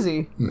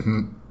crazy.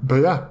 But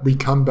yeah, we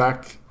come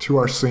back to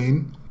our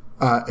scene.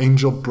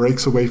 Angel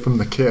breaks away from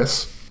the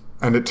kiss,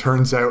 and it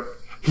turns out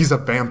he's a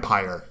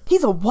vampire.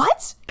 He's a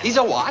what? He's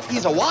a what?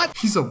 He's a what?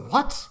 He's a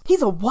what?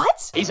 He's a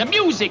what? He's a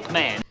music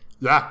man.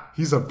 Yeah,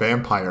 he's a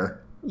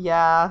vampire.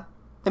 Yeah.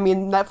 I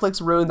mean, Netflix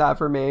ruined that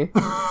for me.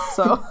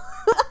 So...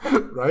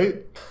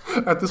 Right?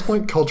 At this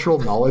point, cultural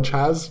knowledge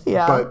has.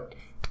 Yeah. But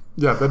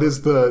yeah, that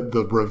is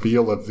the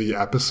reveal of the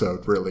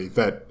episode, really.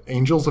 That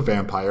Angel's a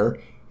vampire.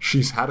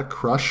 She's had a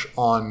crush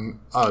on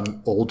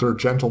an older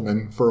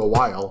gentleman for a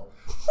while.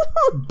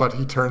 But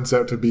he turns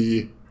out to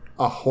be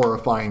a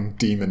horrifying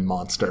demon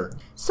monster.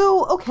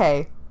 So,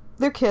 okay.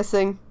 They're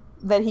kissing.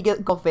 Then he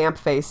gets vamp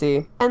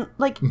facey. And,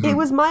 like, it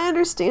was my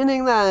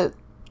understanding that...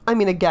 I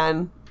mean,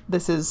 again,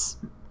 this is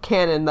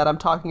canon that I'm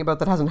talking about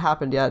that hasn't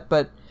happened yet,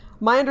 but...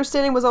 My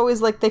understanding was always,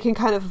 like, they can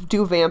kind of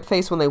do vamp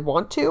face when they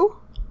want to.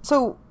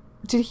 So,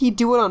 did he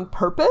do it on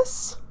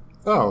purpose?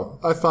 Oh,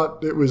 I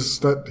thought it was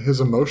that his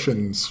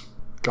emotions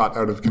got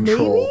out of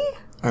control. Maybe?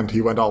 And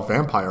he went all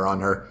vampire on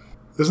her.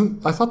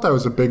 I thought that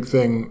was a big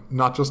thing,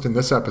 not just in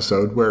this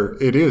episode, where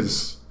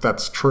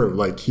that's true.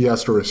 Like, he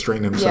has to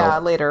restrain himself. Yeah,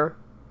 later.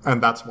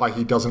 And that's why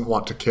he doesn't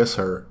want to kiss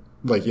her,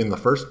 like, in the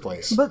first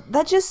place. But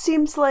that just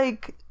seems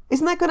like...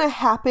 Isn't that going to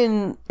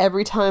happen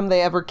every time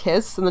they ever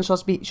kiss, and then she'll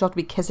have to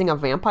be kissing a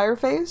vampire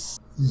face?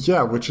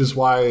 Yeah, which is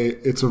why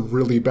it's a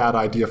really bad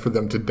idea for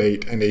them to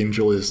date, and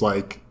Angel is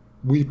like,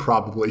 we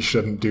probably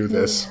shouldn't do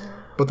this,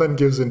 but then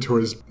gives into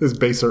his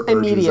baser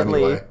urges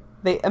anyway.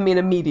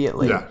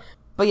 Immediately. Yeah.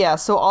 But yeah,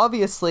 so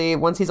obviously,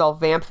 once he's all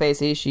vamp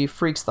facey, she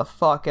freaks the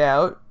fuck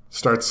out.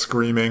 Starts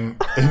screaming.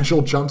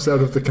 Angel jumps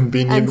out of the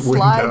convenient And window.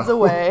 slides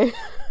away.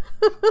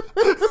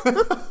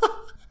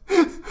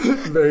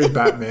 Very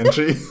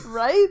Batman-y.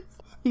 Right?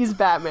 He's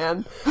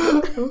Batman.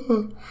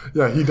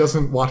 Yeah, he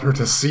doesn't want her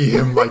to see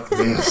him like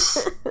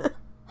this.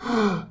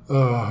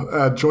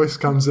 Joyce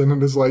comes in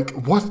and is like,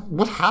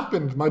 What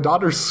happened? My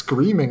daughter's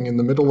screaming in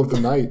the middle of the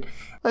night.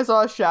 I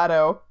saw a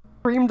shadow.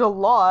 Screamed a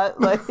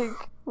lot. Like,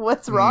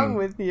 what's wrong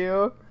with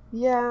you?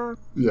 Yeah.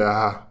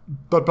 Yeah,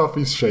 but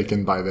Buffy's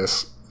shaken by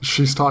this.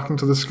 She's talking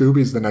to the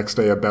Scoobies the next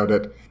day about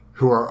it,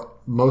 who are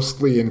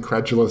mostly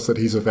incredulous that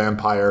he's a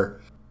vampire.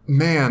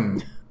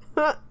 Man...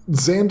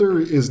 Xander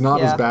is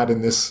not as bad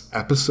in this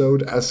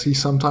episode as he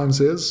sometimes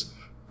is,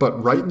 but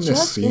right in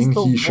this scene,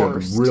 he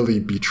should really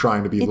be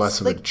trying to be less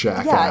of a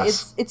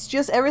jackass. Yeah, it's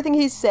just everything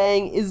he's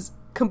saying is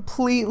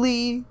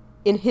completely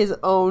in his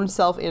own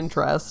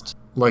self-interest.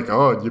 Like,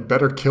 oh, you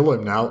better kill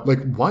him now.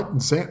 Like, what?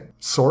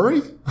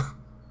 Sorry?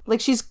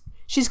 Like, she's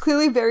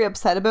clearly very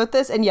upset about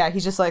this, and yeah,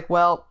 he's just like,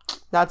 well,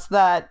 that's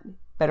that.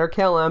 Better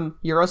kill him.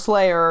 You're a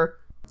slayer.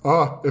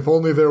 If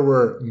only there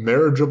were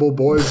marriageable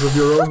boys of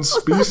your own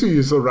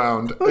species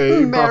around,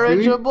 eh,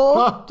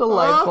 Marriageable?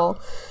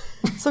 Delightful.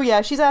 So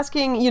yeah, she's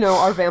asking,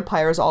 are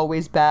vampires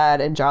always bad?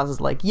 And Giles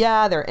is like,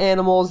 yeah, they're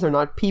animals, they're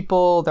not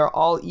people, they're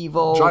all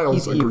evil.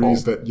 Giles He's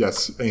agrees evil. that,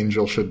 yes,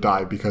 Angel should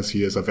die because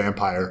he is a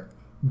vampire,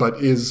 but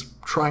is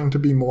trying to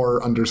be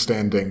more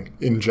understanding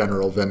in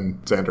general than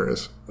Xander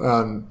is.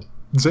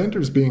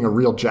 Xander's being a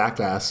real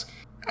jackass,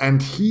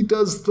 and he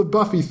does the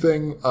Buffy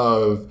thing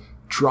of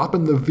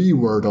dropping the V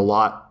word a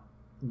lot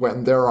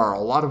when there are a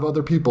lot of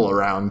other people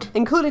around.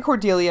 Including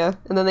Cordelia,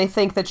 and then they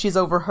think that she's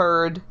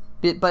overheard,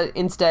 but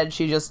instead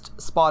she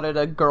just spotted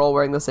a girl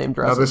wearing the same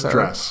dress Now this as her.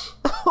 dress.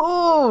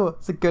 Oh,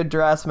 it's a good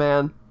dress,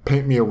 man.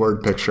 Paint me a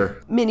word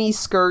picture. Mini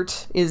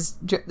skirt is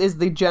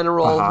the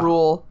general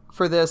rule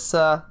for this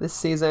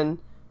season.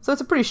 So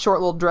it's a pretty short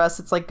little dress.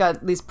 It's like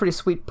got these pretty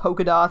sweet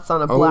polka dots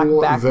on a black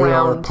background. They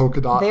are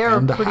polka dot They're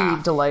and a pretty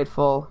half.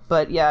 delightful.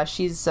 But yeah,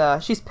 she's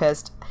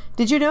pissed.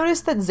 Did you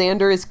notice that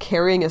Xander is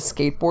carrying a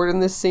skateboard in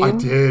this scene? I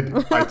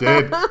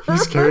did.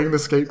 He's carrying the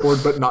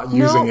skateboard but not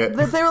using it.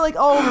 They were like,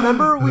 oh,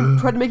 remember we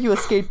tried to make you a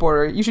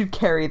skateboarder. You should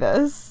carry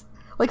this.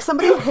 Like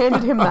somebody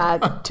handed him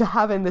that to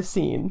have in the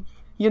scene.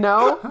 You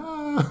know?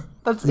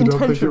 That's You don't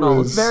think it intentional.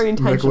 was It's very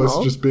intentional.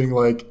 Nicholas just being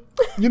like,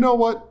 you know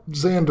what?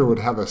 Xander would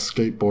have a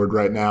skateboard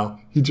right now.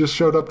 He just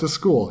showed up to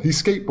school. He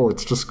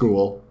skateboards to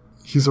school.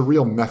 He's a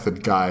real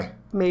method guy.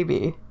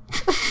 Maybe.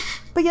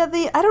 But yeah,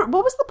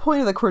 what was the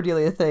point of the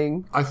Cordelia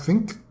thing? I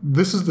think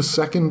this is the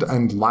second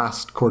and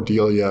last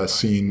Cordelia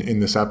scene in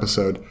this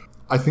episode.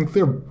 I think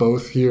they're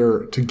both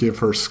here to give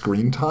her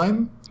screen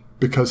time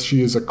because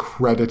she is a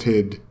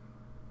credited,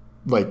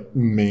 like,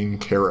 main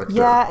character.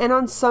 Yeah, and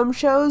on some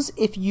shows,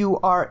 if you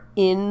are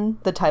in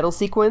the title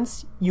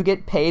sequence, you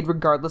get paid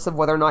regardless of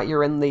whether or not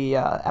you're in the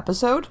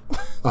episode.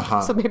 Uh-huh.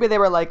 So maybe they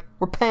were like,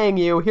 we're paying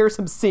you, here's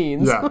some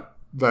scenes. Yeah,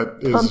 that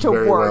is Come to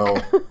very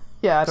work. well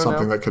Yeah, I don't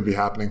something know. that could be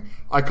happening.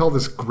 I call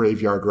this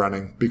graveyard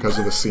running because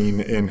of a scene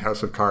in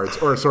House of Cards.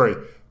 Or, sorry,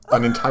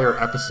 an entire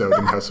episode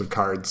in House of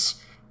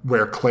Cards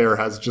where Claire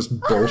has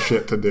just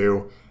bullshit to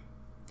do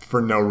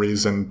for no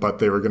reason, but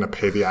they were going to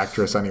pay the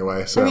actress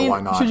anyway, so why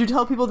not? Should you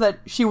tell people that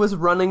she was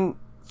running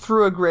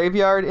through a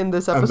graveyard in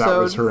this episode? And that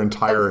was her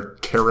entire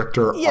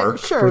character Yeah, arc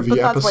sure, for the but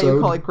that's episode. why you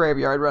call it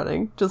graveyard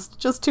running.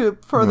 Just to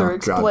further Oh, God.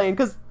 explain,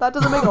 because that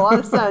doesn't make a lot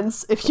of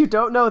sense if you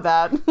don't know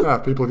that. Yeah,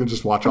 people can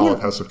just watch all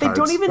of House of They Cards.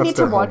 don't even That's need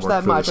to their watch homework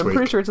that for much. this I'm week.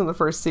 pretty sure it's in the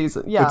first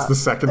season. Yeah, It's the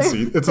second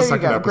season. It's the there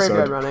second you go, episode.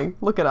 Graveyard running.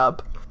 Look it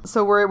up.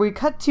 So we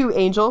cut to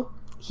Angel.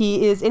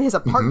 He is in his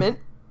apartment.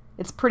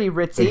 It's pretty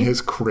ritzy. In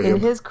his crib. In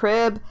his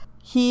crib.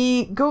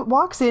 He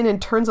walks in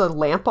and turns a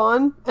lamp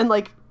on, and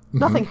like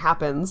nothing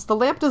happens. The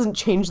lamp doesn't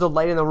change the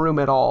light in the room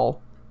at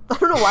all. I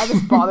don't know why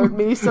this bothered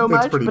me so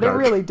much, pretty but dark. it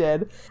really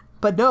did.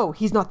 But no,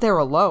 he's not there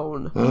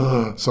alone.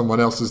 Someone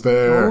else is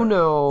there. Oh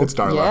no. It's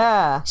Darla.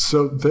 Yeah.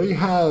 So they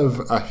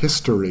have a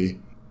history,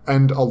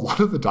 and a lot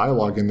of the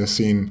dialogue in this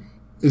scene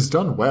is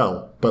done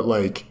well, but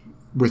like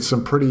with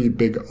some pretty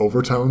big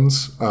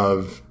overtones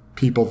of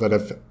people that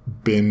have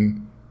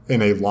been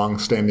in a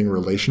long-standing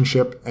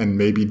relationship, and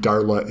maybe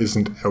Darla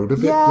isn't out of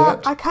it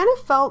yet. I kind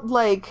of felt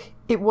like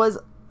it was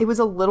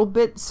a little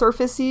bit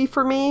surfacey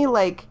for me.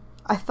 Like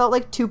I felt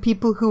like two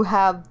people who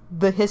have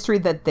the history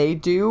that they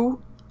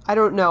do. I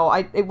don't know.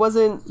 It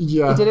wasn't.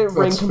 Yeah, it didn't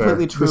ring that's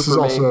completely fair. true This for is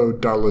me. also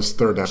Darla's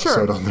third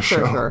episode on the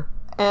show. Sure.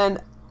 And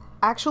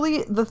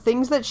actually, the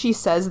things that she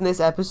says in this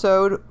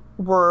episode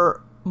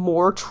were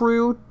more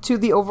true to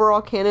the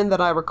overall canon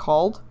than I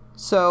recalled.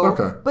 So,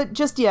 Okay. But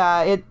just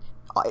it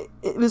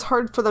was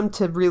hard for them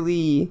to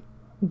really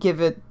give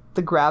it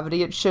the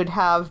gravity it should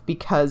have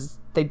because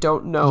they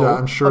don't know. Yeah,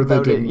 I'm sure they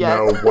about it didn't yet.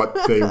 know what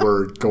they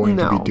were going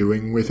to No. be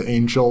doing with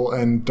Angel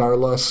and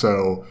Darla,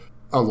 so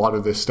a lot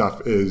of this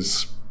stuff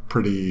is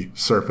pretty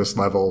surface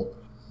level.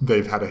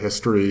 They've had a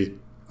history.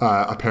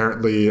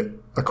 Apparently,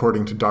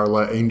 according to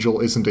Darla, Angel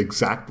isn't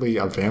exactly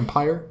a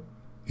vampire.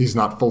 He's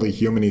not fully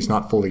human, he's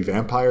not fully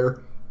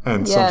vampire,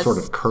 and some Yes. sort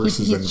of curse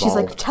is involved. She's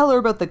like, tell her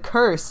about the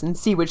curse and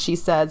see what she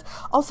says.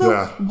 Also,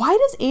 Yeah. why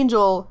does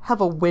Angel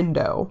have a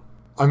window?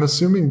 I'm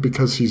assuming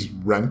because he's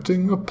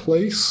renting a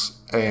place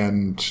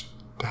and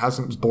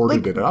hasn't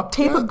boarded it up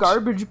Tape yet? a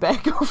garbage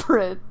bag over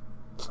it.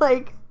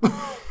 Like,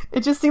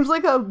 it just seems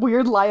like a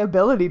weird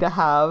liability to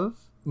have.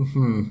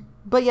 Mm-hmm.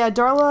 But yeah,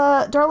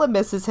 Darla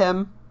misses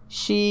him.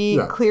 She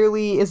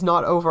clearly is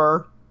not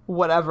over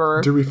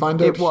whatever Do we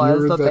find out it was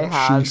here that they that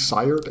had. she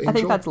sired Angel? I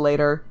think that's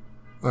later.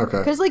 Okay.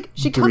 Because, like,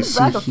 she Do we comes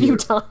back see a few here-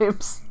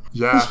 times.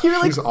 Yeah, You're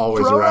like, she's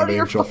always throw her out around of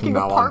your Angel from fucking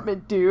now on.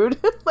 apartment, dude.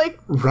 Like,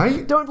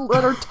 Right? don't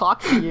let her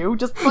talk to you.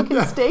 Just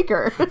fucking stake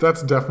her.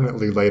 That's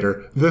definitely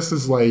later. This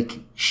is like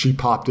she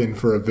popped in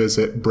for a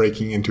visit,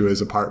 breaking into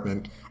his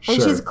apartment. And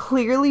Sure. she's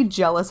clearly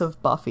jealous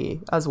of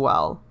Buffy as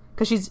well.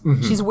 Because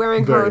she's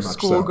wearing Very her much so.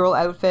 schoolgirl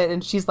outfit,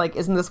 and she's like,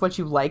 isn't this what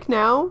you like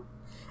now?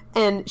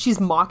 And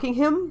she's mocking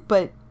him,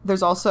 but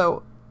there's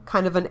also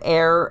kind of an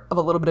air of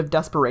a little bit of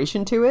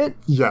desperation to it.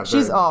 Yeah,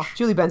 very much.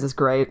 Julie Benz is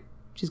great.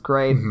 She's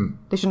great.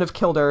 They shouldn't have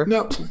killed her.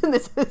 No. in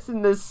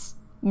this,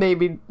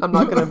 maybe, I'm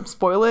not going to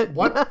spoil it.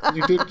 What?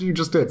 You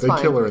just did. They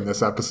fine. kill her in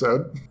this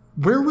episode.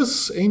 Where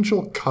was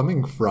Angel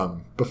coming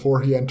from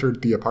before he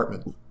entered the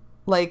apartment?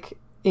 Like,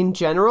 in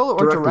general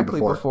or directly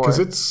before? Because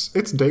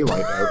it's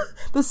daylight out.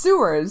 The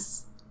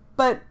sewers.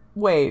 But,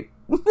 wait.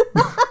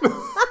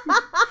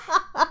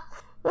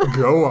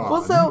 Go on.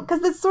 Well, so,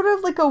 because it's sort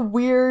of like a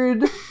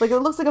weird, like, it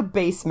looks like a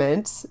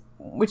basement,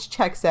 which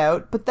checks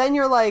out, but then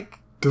you're like,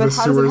 Do but the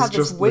how does it sewers have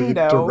this just lead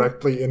window?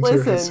 directly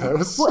into his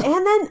house? Well,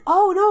 and then,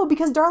 oh no,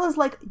 because Darla's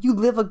like, you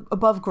live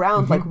above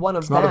ground like one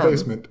of It's them. not a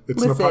basement.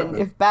 It's an Listen,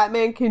 apartment. if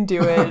Batman can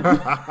do it,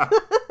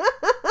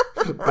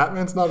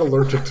 Batman's not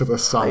allergic to the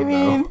sun, I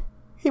mean, though.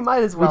 he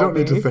might as well We don't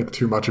need be. to think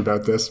too much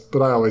about this,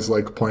 but I always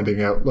like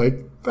pointing out, like,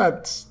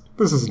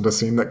 this isn't a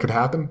scene that could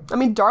happen. I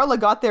mean, Darla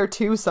got there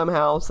too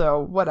somehow,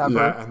 so whatever.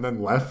 Yeah, and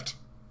then left.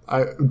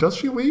 Does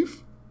she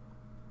leave?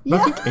 And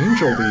I think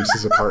Angel leaves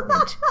his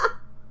apartment.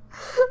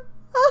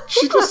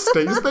 She just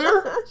stays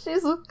there?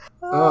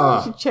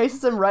 She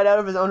chases him right out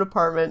of his own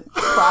apartment.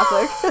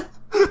 Classic.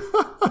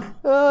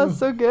 Oh,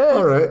 so good.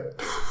 All right.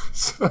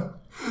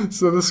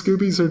 So the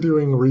Scoobies are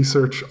doing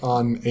research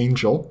on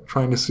Angel,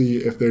 trying to see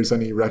if there's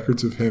any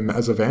records of him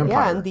as a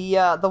vampire.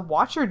 Yeah, and the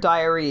Watcher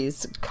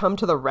diaries come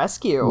to the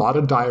rescue. A lot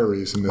of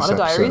diaries in this episode. A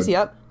lot of diaries,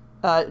 yep.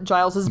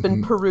 Giles has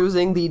been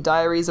perusing the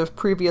diaries of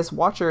previous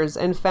Watchers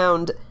and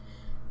found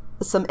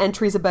some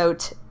entries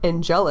about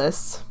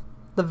Angelus,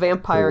 the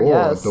vampire,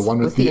 yes. The one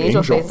with the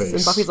angel face.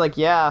 And Buffy's like,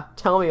 yeah,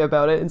 tell me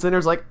about it. And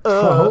Xander's like,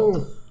 Oh,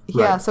 right.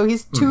 Yeah, so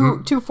he's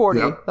 240.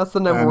 Yep. That's the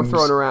number we're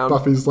throwing around.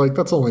 Buffy's like,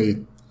 that's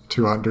only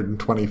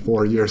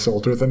 224 years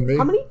older than me.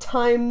 How many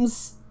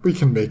times... We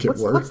can make it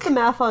work. What's the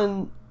math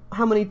on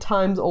how many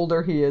times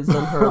older he is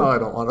than her? I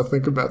don't want to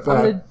think about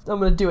that. I'm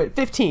gonna do it.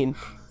 15.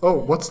 Oh,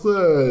 what's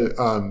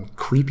the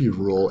creepy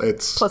rule?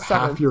 It's plus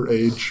half your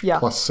age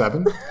plus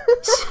 7.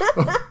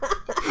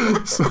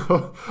 So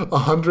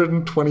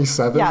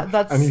 127. Yeah,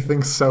 that's...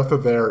 Anything south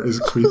of there is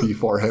creepy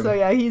for him. So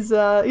yeah, he's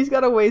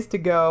got a ways to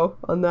go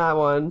on that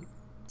one.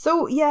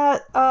 So yeah,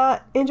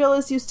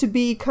 Angelus used to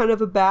be kind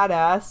of a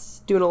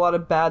badass, doing a lot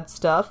of bad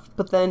stuff,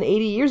 but then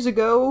 80 years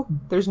ago,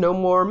 there's no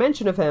more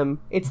mention of him.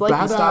 It's like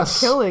he stopped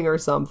killing or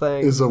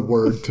something. Is a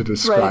word to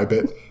describe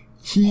right. it.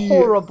 He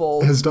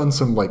horrible. Has done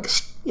some horrifying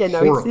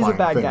he's a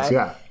bad things. guy.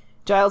 Yeah.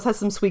 Giles has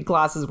some sweet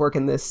glasses work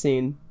in this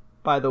scene,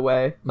 by the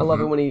way. I love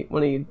it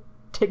when he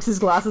takes his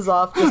glasses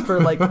off just for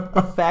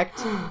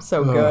effect.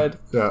 So good.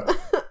 Yeah.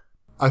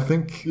 I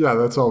think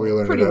that's all we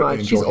learned pretty about much.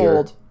 Angel She's here.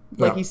 old,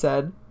 like he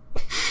said.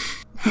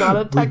 Not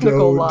a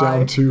technical we go lie.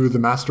 Down to the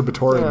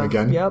masturbatorium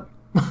again. Yep.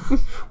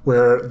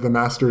 Where the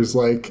master's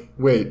like,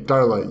 wait,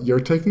 Darla, you're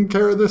taking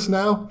care of this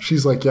now?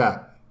 She's like, yeah,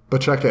 but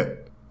check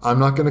it. I'm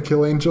not going to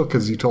kill Angel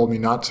because you told me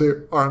not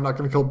to. Or I'm not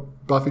going to kill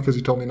Buffy because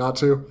you told me not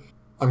to.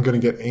 I'm going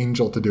to get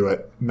Angel to do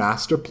it.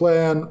 Master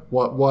plan?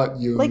 What?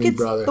 You and me,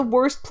 brother. It's the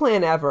worst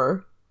plan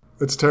ever.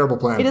 It's a terrible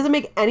plan. It doesn't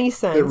make any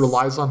sense. It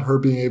relies on her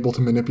being able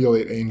to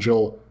manipulate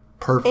Angel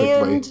perfectly.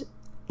 And,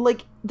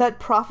 that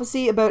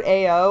prophecy about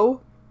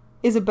AO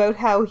is about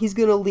how he's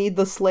going to lead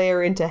the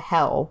Slayer into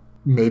hell.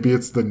 Maybe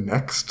it's the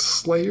next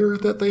Slayer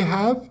that they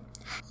have?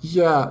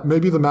 Yeah,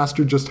 maybe the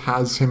Master just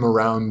has him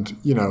around,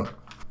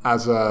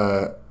 as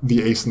the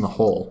ace in the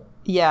hole.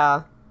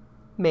 Yeah,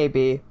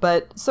 maybe.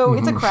 But, so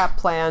it's a crap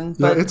plan,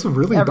 but it's a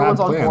really bad plan.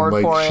 On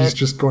board for she's it.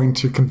 just going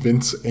to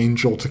convince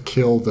Angel to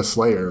kill the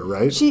Slayer,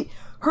 right?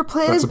 Her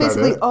plan is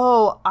basically,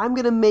 I'm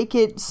going to make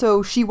it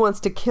so she wants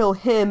to kill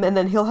him and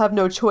then he'll have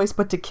no choice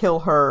but to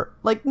kill her.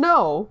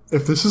 No.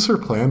 If this is her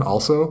plan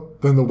also,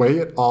 then the way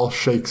it all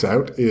shakes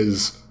out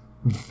is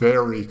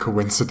very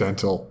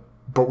coincidental.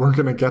 But we're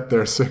going to get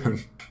there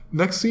soon.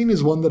 Next scene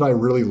is one that I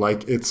really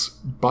like. It's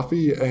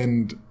Buffy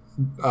and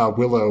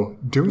Willow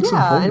doing some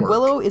homework. And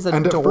Willow is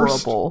adorable. And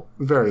at first,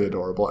 very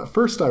adorable. At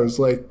first I was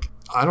like,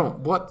 I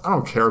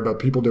don't care about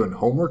people doing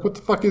homework. What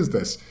the fuck is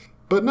this?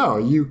 But no,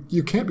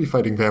 you can't be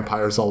fighting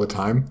vampires all the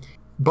time.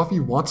 Buffy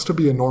wants to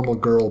be a normal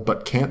girl,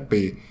 but can't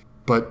be.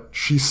 But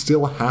she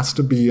still has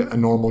to be a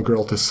normal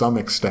girl to some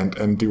extent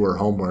and do her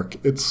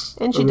homework. And she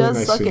really does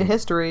nice suck scene. at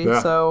history,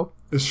 Yeah. so...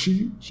 Is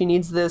she... She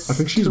needs this I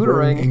think she's tutoring.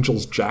 wearing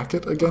Angel's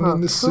jacket again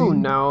in this scene. Who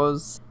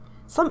knows?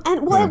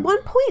 At one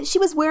point, she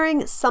was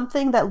wearing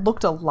something that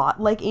looked a lot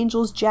like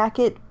Angel's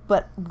jacket,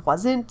 but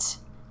wasn't.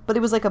 But it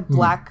was like a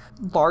black,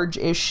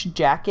 large-ish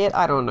jacket.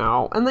 I don't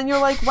know. And then you're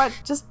like, what?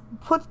 Just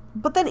put...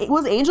 But then,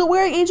 was Angel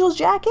wearing Angel's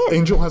jacket?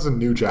 Angel has a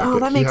new jacket. Oh,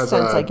 that makes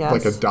sense, I guess.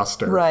 Like a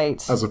duster.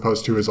 Right. As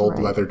opposed to his old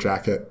leather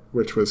jacket,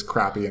 which was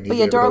crappy and he But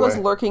yeah, gave it Darla's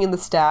away. lurking in the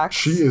stacks.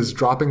 She is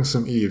dropping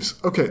some eaves.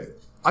 Okay,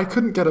 I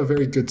couldn't get a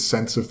very good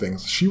sense of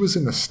things. She was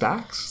in the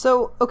stacks?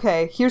 So,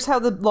 okay, here's how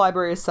the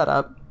library is set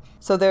up.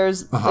 So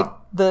there's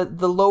the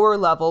lower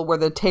level where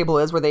the table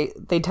is, where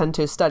they tend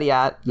to study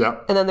at. Yeah.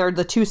 And then there are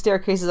the two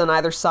staircases on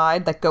either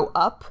side that go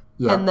up.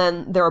 Yeah. And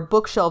then there are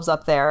bookshelves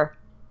up there.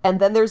 And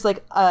then there's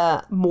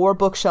more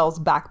bookshelves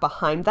back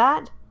behind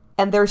that.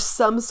 And there's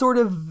some sort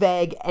of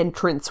vague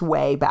entrance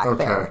way back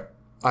there. Okay.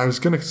 I was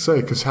going to say,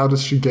 because how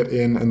does she get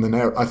in and then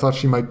out? I thought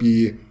she might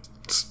be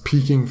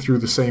peeking through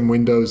the same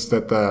windows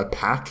that the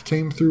pack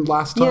came through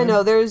last time. Yeah,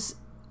 no,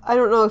 I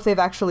don't know if they've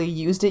actually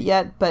used it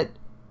yet, but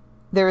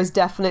there is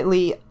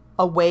definitely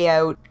a way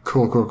out.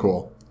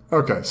 Cool.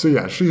 Okay, so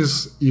yeah,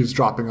 she's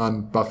eavesdropping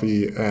on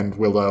Buffy and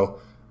Willow,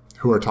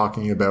 who are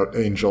talking about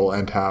Angel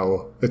and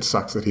how it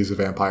sucks that he's a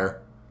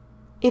vampire.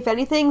 If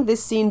anything,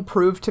 this scene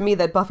proved to me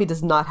that Buffy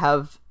does not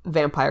have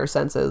vampire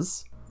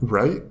senses.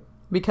 Right?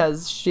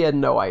 Because she had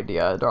no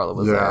idea Darla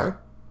was there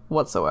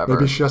whatsoever.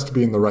 Maybe she has to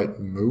be in the right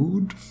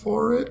mood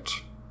for it?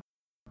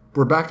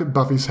 We're back at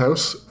Buffy's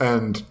house,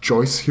 and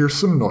Joyce hears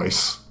some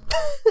noise.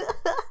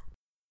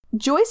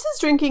 Joyce is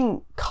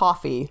drinking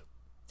coffee.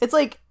 It's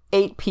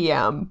 8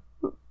 p.m.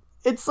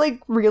 It's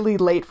really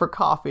late for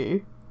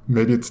coffee.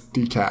 Maybe it's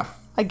decaf.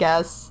 I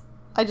guess.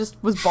 I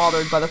just was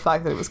bothered by the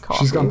fact that it was coffee.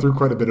 She's gone through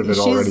quite a bit of it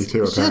already,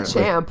 too, apparently. She's a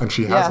champ. And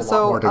she has a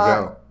lot more to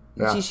go.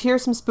 Yeah. She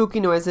hears some spooky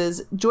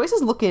noises. Joyce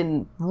is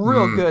looking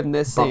real good in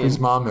this scene. Buffy's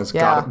mom has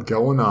got it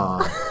going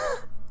on.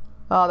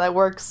 Oh, that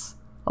works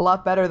a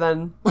lot better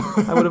than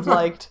I would have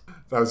liked.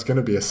 That was going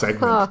to be a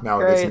segment. Now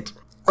great. it isn't.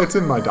 It's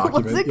in my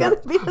document. Was it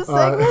going to be a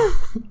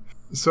segment?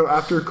 So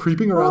after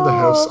creeping around the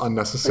house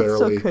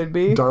unnecessarily, it still could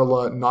be.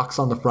 Darla knocks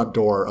on the front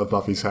door of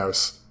Buffy's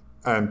house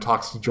and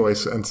talks to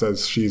Joyce and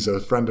says she's a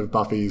friend of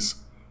Buffy's.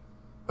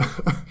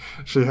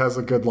 She has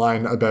a good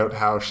line about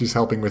how she's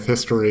helping with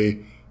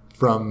history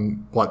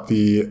from,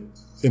 the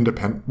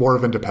War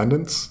of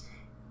Independence,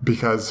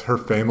 because her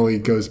family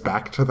goes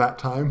back to that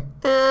time.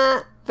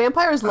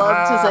 Vampires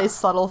love to say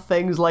subtle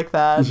things like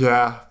that.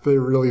 Yeah, they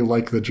really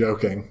like the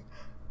joking.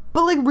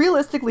 But,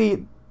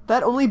 realistically,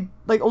 that only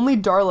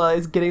Darla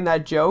is getting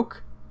that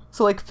joke.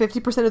 So,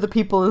 50% of the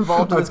people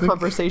involved in this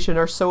conversation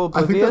are so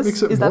oblivious. I think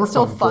that makes it more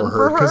still fun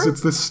for her? Because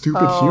it's this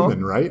stupid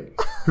human, right?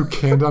 Who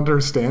can't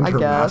understand her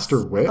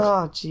master wit.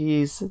 Oh,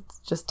 jeez. It's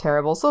just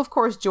terrible. So, of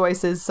course,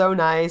 Joyce is so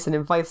nice and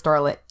invites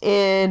Darla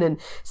in and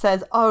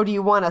says, oh, do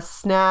you want a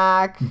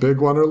snack? Big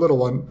one or little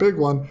one? Big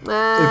one.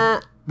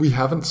 If we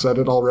haven't said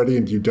it already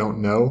and you don't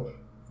know,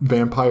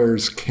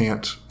 vampires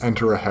can't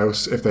enter a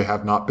house if they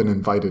have not been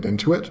invited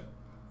into it.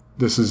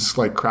 This is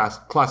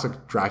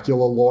classic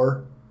Dracula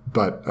lore,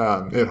 but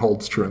it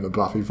holds true in the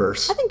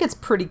Buffyverse. I think it's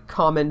pretty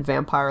common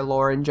vampire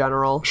lore in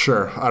general.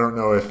 Sure. I don't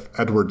know if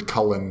Edward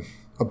Cullen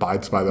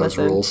abides by those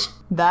rules.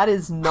 That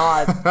is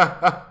not...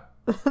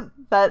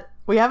 that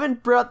we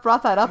haven't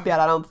brought that up yet,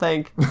 I don't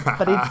think.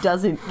 But it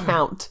doesn't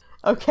count.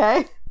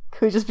 Okay?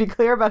 Can we just be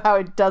clear about how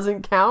it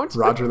doesn't count?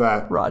 Roger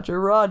that.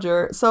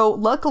 Roger. So,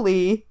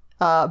 luckily...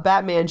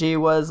 Batmanji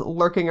was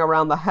lurking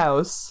around the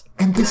house.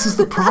 And this is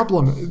the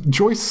problem.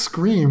 Joyce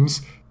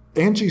screams.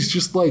 Angie's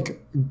just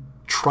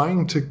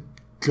trying to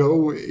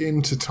go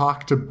in to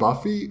talk to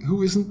Buffy,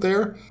 who isn't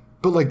there,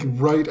 but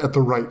right at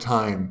the right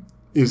time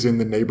is in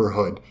the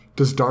neighborhood.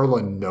 Does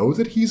Darla know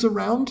that he's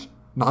around?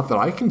 Not that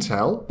I can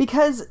tell.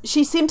 Because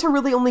she seemed to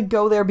really only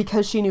go there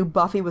because she knew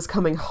Buffy was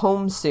coming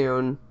home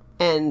soon.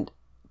 And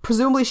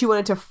presumably she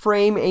wanted to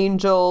frame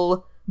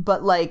Angel,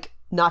 but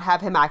not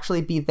have him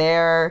actually be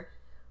there.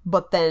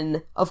 But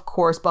then, of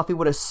course, Buffy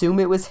would assume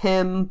it was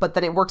him, but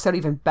then it works out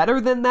even better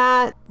than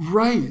that.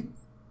 Right.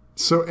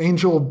 So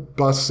Angel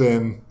busts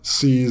in,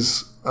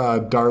 sees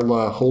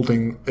Darla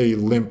holding a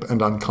limp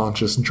and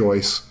unconscious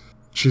Joyce.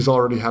 She's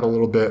already had a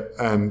little bit,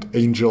 and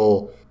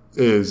Angel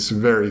is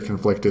very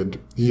conflicted.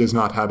 He has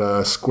not had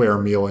a square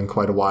meal in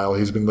quite a while.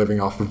 He's been living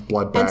off of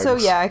blood bags.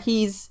 And so, yeah,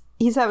 he's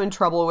having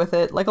trouble with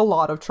it, a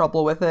lot of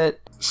trouble with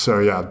it. So,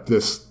 yeah,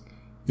 this,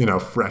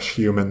 fresh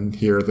human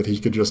here that he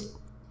could just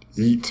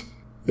eat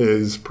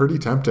is pretty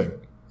tempting.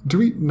 Do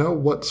we know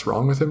what's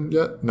wrong with him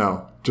yet?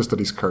 No, just that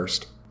he's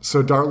cursed.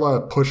 So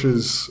Darla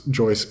pushes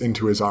Joyce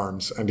into his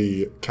arms and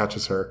he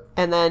catches her.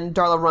 And then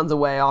Darla runs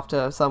away off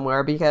to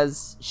somewhere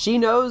because she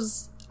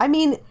knows...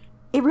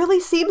 it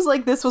really seems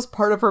like this was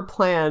part of her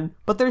plan,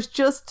 but there's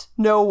just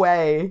no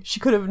way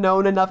she could have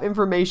known enough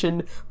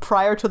information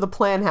prior to the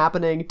plan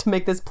happening to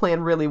make this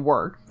plan really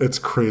work. It's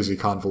crazy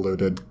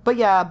convoluted. But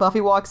yeah, Buffy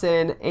walks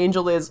in.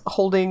 Angel is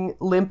holding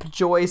limp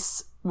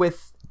Joyce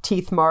with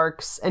teeth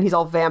marks, and he's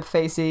all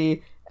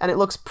vamp-facey, and it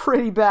looks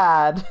pretty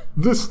bad.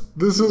 This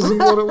isn't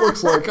what it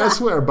looks like, I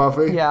swear,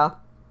 Buffy. Yeah.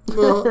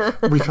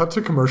 We cut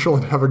to commercial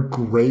and have a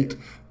great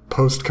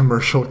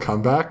post-commercial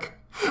comeback,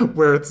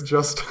 where it's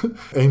just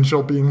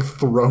Angel being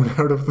thrown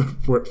out of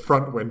the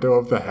front window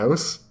of the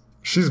house.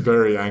 She's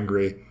very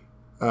angry,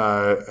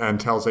 and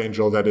tells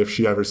Angel that if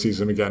she ever sees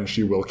him again,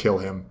 she will kill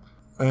him.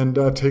 And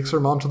takes her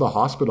mom to the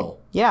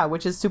hospital. Yeah,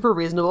 which is super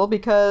reasonable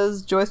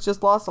because Joyce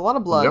just lost a lot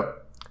of blood. Yep.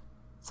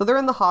 So they're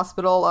in the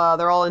hospital.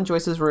 They're all in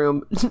Joyce's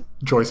room.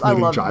 Joyce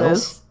meeting Giles.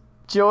 This.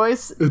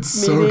 Joyce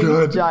it's meeting so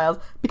good. Giles.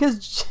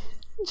 Because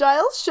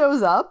Giles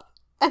shows up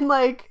and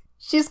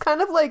she's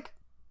kind of the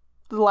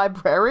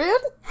librarian.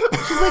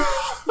 She's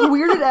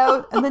weirded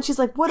out. And then she's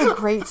like, what a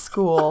great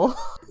school.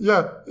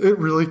 Yeah, it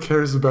really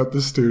cares about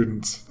the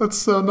students. That's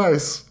so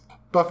nice.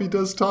 Buffy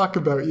does talk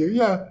about you.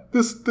 Yeah,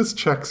 this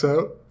checks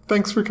out.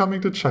 Thanks for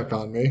coming to check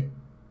on me.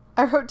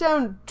 I wrote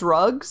down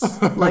drugs.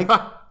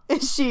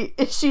 Is she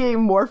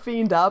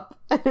morphined up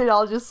and it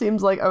all just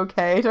seems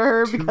okay to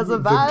her because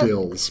of that? To the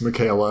gills,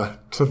 Michaela.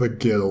 To the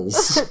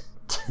gills.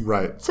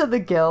 Right. To the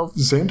gills.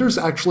 Xander's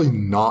actually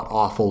not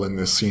awful in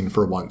this scene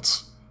for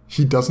once.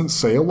 He doesn't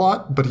say a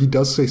lot, but he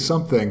does say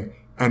something,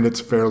 and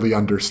it's fairly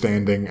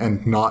understanding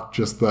and not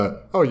just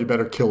the, oh, you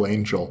better kill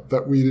Angel,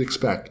 that we'd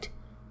expect.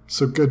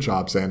 So good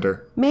job,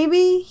 Xander.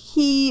 Maybe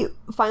he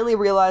finally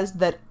realized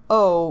that,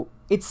 oh,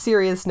 it's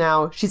serious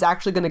now. She's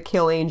actually going to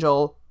kill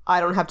Angel. I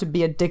don't have to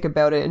be a dick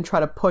about it and try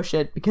to push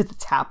it because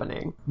it's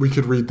happening. We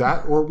could read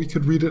that, or we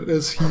could read it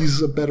as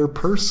he's a better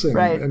person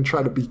and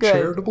try to be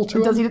charitable to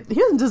him. He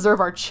doesn't deserve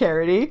our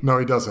charity. No,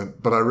 he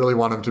doesn't, but I really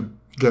want him to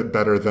get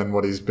better than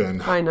what he's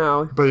been. I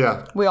know. But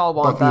yeah, we all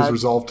want Buffy that. is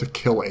resolved to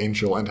kill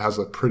Angel and has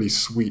a pretty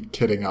sweet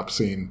kidding up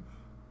scene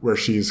where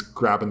she's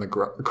grabbing the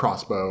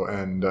crossbow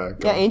and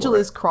Angel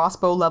is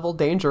crossbow level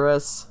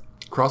dangerous.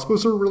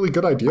 Crossbows are a really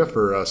good idea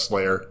for a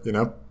Slayer, you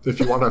know? If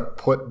you want to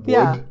put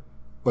wood,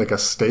 like a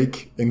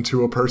stake,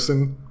 into a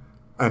person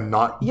and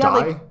not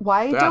die, like,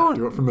 why don't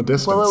do it from a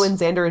distance. Willow and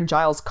Xander and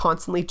Giles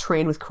constantly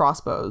train with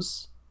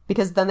crossbows?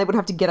 Because then they would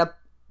have to get up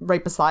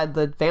right beside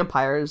the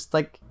vampires.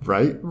 Like,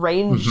 right?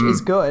 Range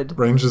is good.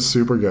 Range is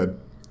super good.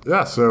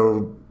 Yeah,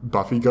 so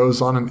Buffy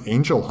goes on an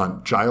angel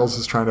hunt. Giles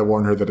is trying to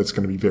warn her that it's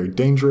going to be very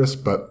dangerous,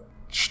 but,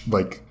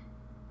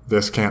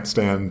 this can't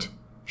stand.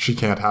 She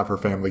can't have her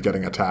family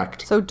getting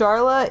attacked. So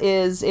Darla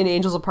is in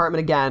Angel's apartment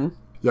again.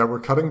 Yeah, we're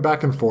cutting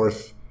back and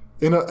forth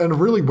in a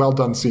really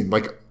well-done scene.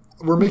 Like,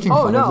 we're making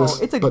fun of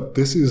this, but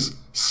this is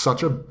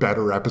such a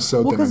better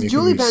episode than anything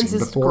Julie we've Benz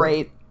seen is before.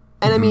 great.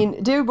 And I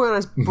mean, David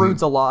Boreanaz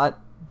broods a lot,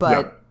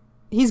 but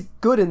he's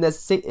good in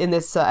this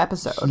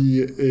episode.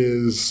 He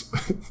is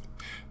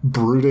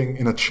brooding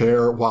in a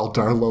chair while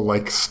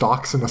Darla,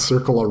 stalks in a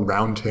circle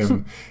around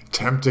him,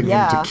 tempting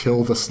him to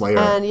kill the Slayer.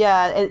 And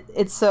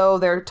it's so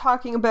they're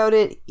talking about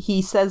it.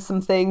 He says some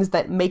things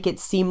that make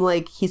it seem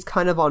like he's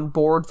kind of on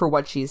board for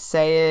what she's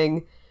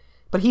saying.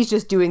 But he's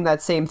just doing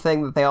that same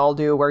thing that they all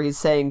do, where he's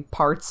saying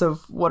parts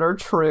of what are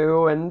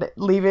true and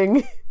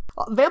leaving.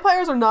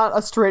 Vampires are not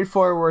a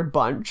straightforward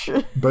bunch.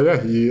 But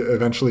yeah, he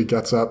eventually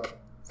gets up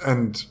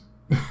and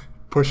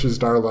pushes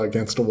Darla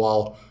against a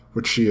wall,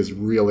 which she is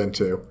real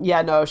into.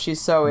 Yeah, no,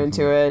 she's so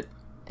into it.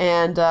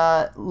 And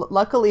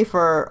luckily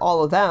for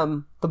all of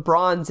them, the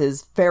bronze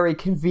is very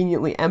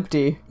conveniently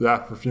empty.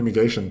 Yeah, for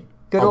fumigation.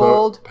 Good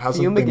old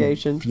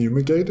fumigation. Been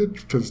fumigated,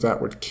 because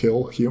that would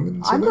kill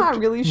humans. I'm not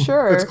really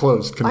sure. It's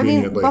closed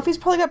conveniently. I mean, Buffy's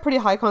probably got pretty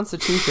high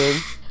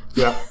constitution.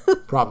 Yeah,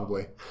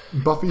 probably.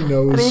 Buffy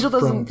knows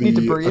from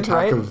the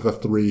attack of the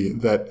three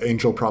that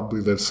Angel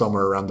probably lives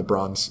somewhere around the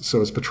bronze, so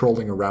is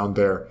patrolling around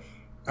there,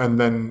 and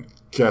then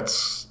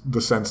gets the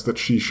sense that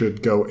she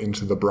should go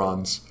into the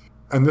bronze.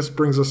 And this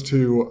brings us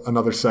to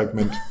another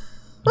segment,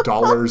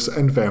 Dollars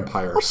and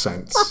Vampire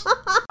Sense.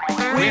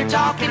 We're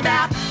talking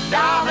about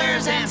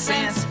dollars and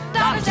cents,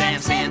 dollars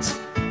and cents.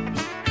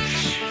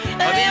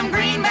 Them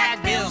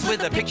greenback bills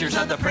with the pictures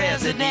of the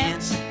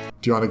presidents.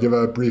 Do you want to give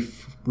a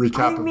brief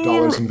recap of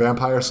Dollars and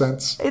Vampire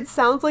Sense? It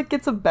sounds like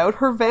it's about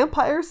her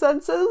vampire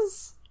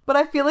senses, but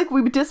I feel like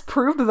we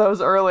disproved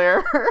those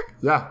earlier.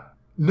 Yeah.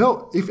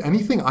 No, if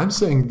anything, I'm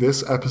saying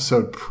this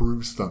episode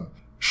proves them.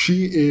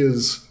 She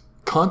is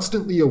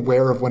constantly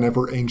aware of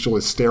whenever Angel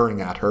is staring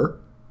at her.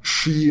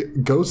 She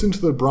goes into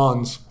the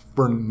bronze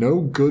for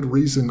no good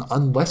reason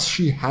unless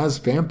she has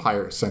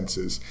vampire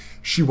senses.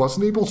 She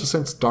wasn't able to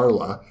sense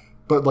Darla,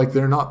 but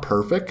they're not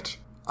perfect,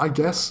 I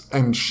guess,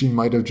 and she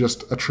might have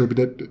just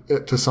attributed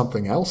it to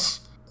something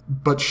else.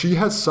 But she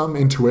has some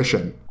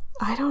intuition.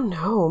 I don't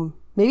know.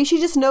 Maybe she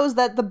just knows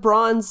that the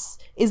bronze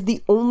is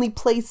the only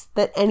place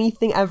that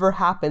anything ever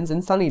happens in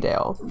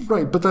Sunnydale.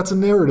 Right, but that's a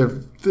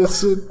narrative.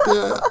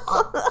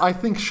 I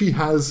think she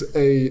has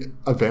a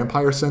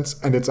vampire sense,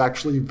 and it's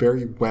actually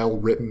very well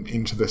written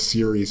into the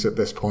series at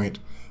this point,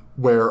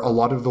 where a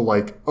lot of the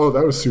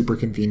that was super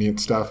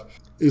convenient stuff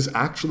is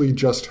actually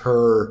just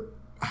her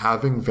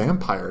having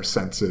vampire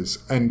senses.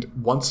 And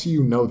once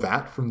you know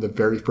that from the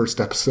very first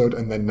episode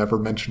and then never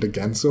mentioned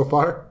again so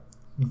far,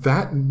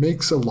 that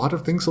makes a lot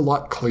of things a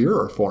lot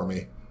clearer for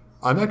me.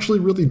 I'm actually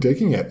really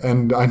digging it,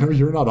 and I know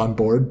you're not on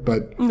board,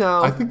 but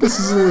no. I think this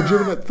is a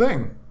legitimate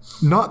thing.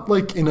 Not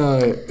in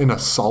a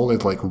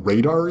solid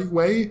radar-y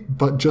way,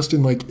 but just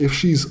in if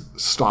she's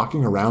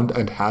stalking around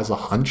and has a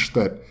hunch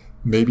that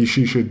maybe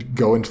she should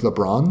go into the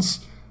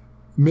bronze,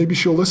 maybe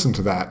she'll listen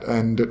to that,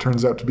 and it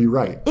turns out to be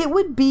right. It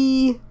would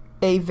be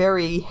a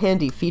very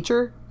handy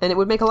feature, and it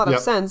would make a lot of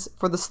sense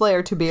for the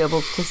Slayer to be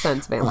able to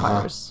sense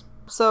vampires.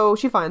 So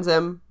she finds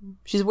him.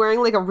 She's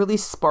wearing a really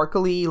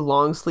sparkly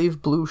long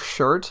sleeve blue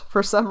shirt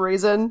for some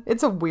reason.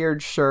 It's a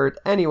weird shirt.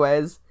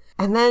 Anyways.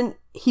 And then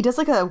he does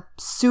a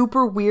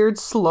super weird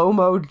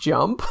slow-mo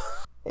jump.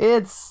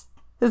 It's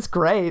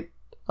great.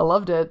 I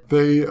loved it.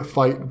 They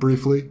fight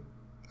briefly,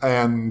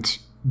 and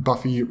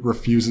Buffy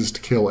refuses to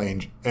kill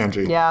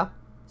Angie. Yeah.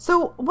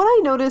 So what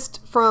I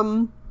noticed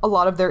from a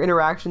lot of their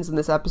interactions in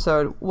this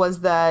episode was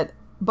that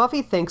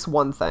Buffy thinks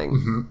one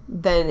thing.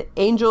 Then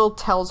Angel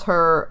tells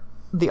her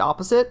the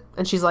opposite,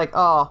 and she's like,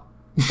 oh,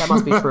 that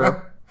must be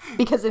true.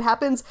 Because it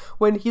happens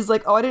when he's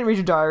like, oh, I didn't read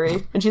your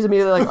diary, and she's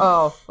immediately like,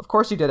 oh, of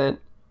course you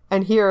didn't.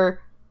 And here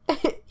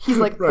he's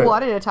like, well, I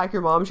didn't attack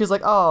your mom. She's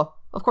like, oh,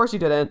 of course you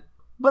didn't.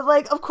 But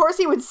of course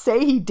he would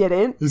say he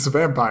didn't. He's a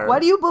vampire. Why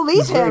do you believe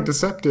He's him? Very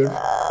deceptive.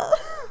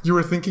 You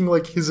were thinking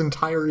his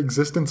entire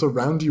existence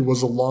around you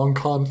was a long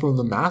con from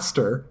the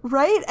master.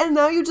 Right? And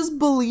now you just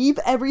believe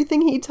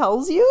everything he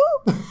tells you?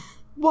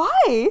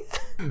 Why?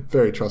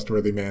 Very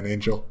trustworthy man,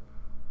 Angel.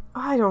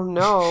 I don't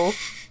know.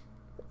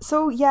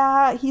 So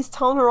yeah, he's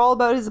telling her all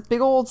about his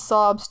big old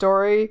sob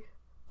story.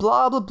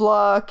 Blah, blah,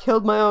 blah,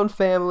 killed my own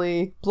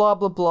family. Blah,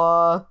 blah,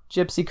 blah,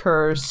 gypsy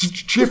curse.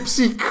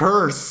 Gypsy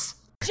curse!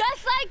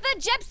 Just like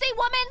the gypsy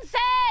woman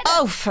said!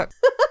 Oh,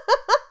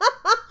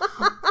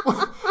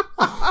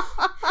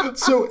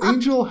 So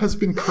Angel has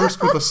been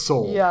cursed with a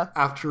soul Yeah.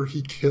 after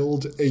he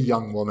killed a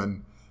young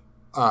woman.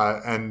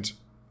 And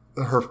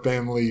her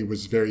family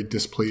was very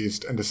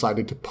displeased and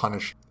decided to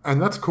punish.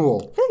 And that's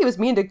cool. I feel like it was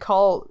mean to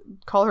call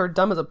her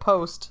dumb as a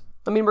post.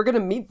 I mean, we're gonna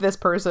meet this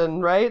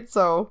person, right?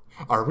 So.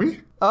 Are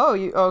we?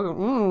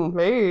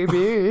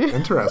 Maybe.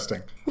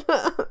 Interesting.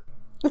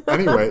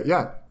 Anyway,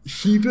 yeah.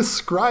 He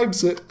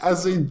describes it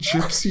as a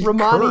gypsy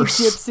Romani curse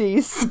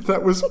gypsies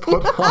that was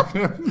put on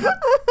him.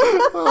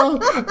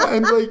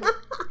 And like,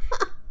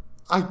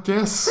 I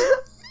guess,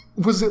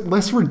 was it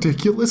less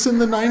ridiculous in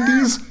the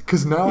 90s?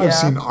 Because now I've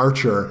seen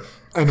Archer,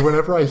 and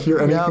whenever I hear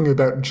anything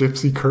about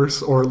gypsy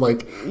curse or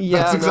like,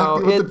 that's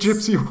exactly what the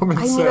gypsy woman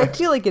said. I mean, I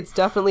feel like it's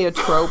definitely a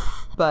trope,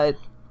 but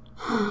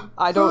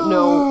I don't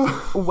know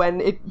when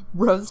it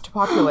rose to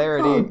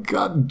popularity. Oh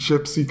god,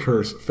 gypsy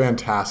curse,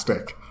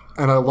 fantastic.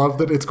 And I love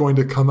that it's going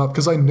to come up,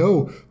 because I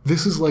know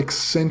this is like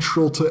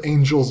central to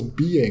Angel's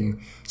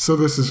being, so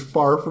this is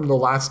far from the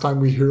last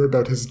time we hear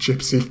about his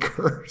gypsy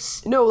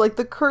curse. No, like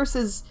the curse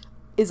is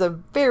a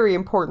very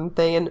important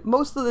thing, and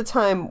most of the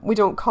time we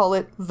don't call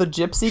it the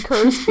gypsy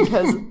curse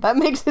because that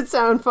makes it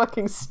sound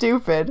fucking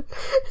stupid.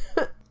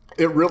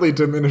 It really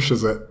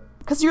diminishes it.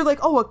 Because you're like,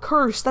 oh, a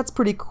curse, that's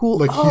pretty cool.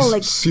 Like,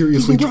 he's seriously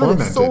he's been given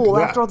tormented. a soul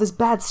Yeah. after all this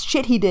bad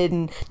shit he did,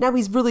 and now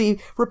he's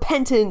really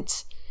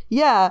repentant.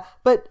 Yeah,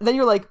 but then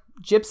you're like,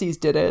 gypsies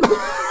did it.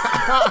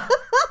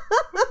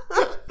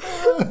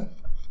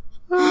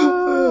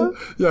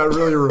 Yeah, it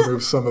really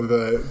removes some of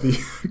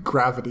the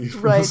gravity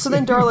from Right, the so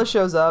then scene. Darla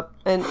shows up,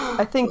 and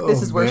I think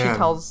this is where she man.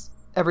 tells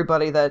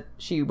everybody that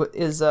she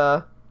is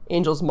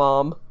Angel's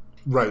mom.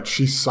 Right,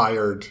 she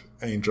sired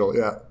Angel,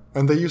 yeah.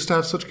 And they used to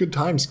have such good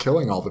times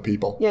killing all the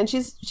people. Yeah, and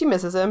she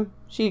misses him.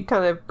 She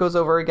kind of goes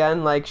over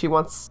again, like she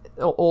wants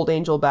old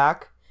Angel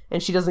back,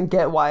 and she doesn't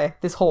get why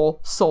this whole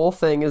soul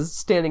thing is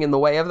standing in the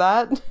way of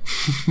that.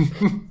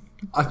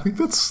 I think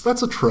that's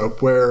a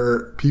trope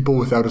where people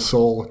without a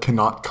soul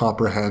cannot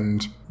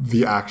comprehend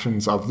the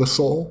actions of the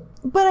soul.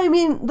 But I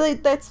mean,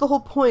 that's the whole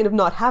point of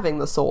not having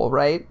the soul,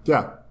 right?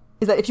 Yeah.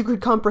 Is that if you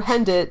could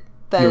comprehend it,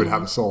 then... You would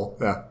have a soul,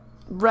 yeah.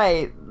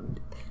 Right.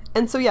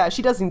 And so, yeah,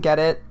 she doesn't get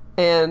it,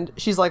 and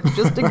she's like,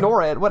 just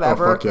ignore it,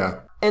 whatever. Oh, fuck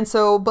yeah. And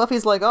so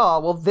Buffy's like, oh,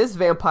 well, this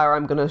vampire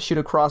I'm gonna shoot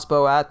a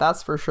crossbow at,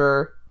 that's for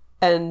sure.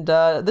 And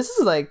this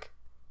is like...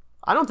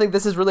 I don't think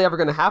this is really ever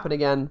going to happen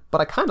again,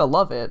 but I kind of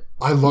love it.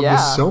 I love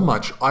this so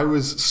much. I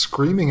was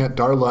screaming at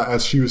Darla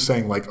as she was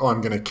saying, like, oh,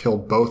 I'm going to kill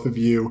both of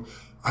you.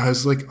 I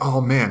was like,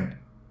 oh, man,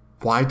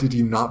 why did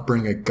you not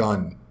bring a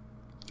gun?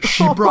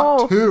 She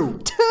brought two.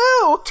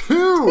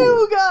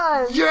 Two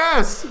guns!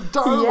 Yes!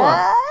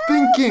 Darla!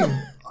 Thinking!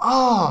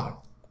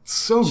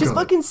 So She's good.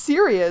 fucking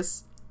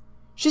serious.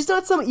 She's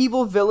not some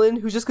evil villain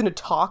who's just going to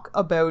talk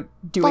about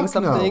doing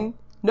Fuck no. something.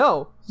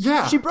 No.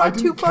 Yeah, She I brought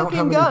didn't two count how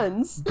fucking many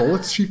guns.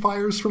 bullets she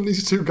fires from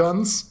these two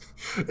guns.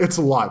 It's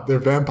a lot. They're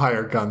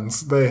vampire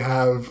guns. They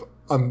have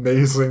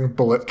amazing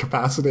bullet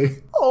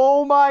capacity.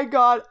 Oh my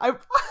god. I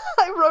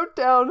wrote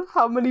down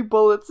how many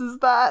bullets is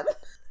that.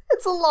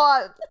 It's a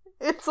lot.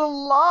 It's a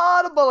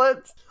lot of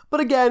bullets. But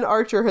again,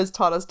 Archer has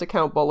taught us to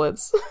count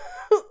bullets.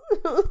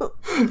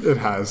 It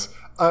has.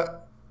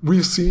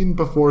 We've seen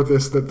before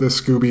this that the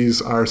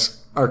Scoobies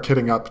are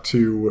kitting up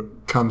to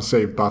come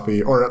save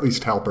Buffy, or at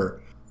least help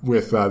her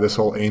with this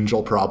whole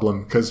Angel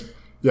problem, because,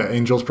 yeah,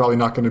 Angel's probably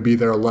not going to be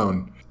there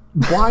alone.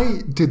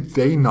 Why did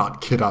they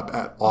not kit up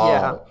at all?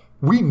 Yeah.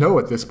 We know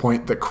at this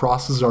point that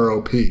crosses are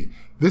OP.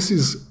 This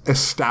is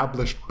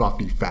established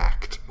Buffy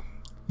fact.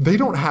 They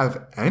don't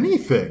have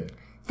anything.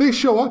 They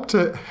show up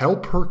to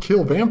help her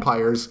kill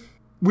vampires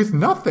with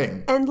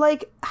nothing. And,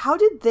 like, how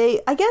did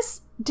they... I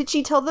guess... Did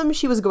she tell them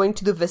she was going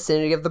to the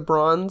vicinity of the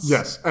bronze?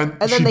 Yes, and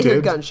then she they hear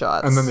did,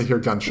 gunshots. And then they hear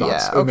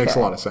gunshots. Yeah, It makes a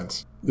okay. lot of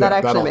sense. That Yeah,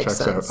 actually all makes checks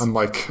sense. out,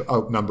 unlike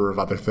a number of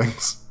other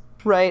things.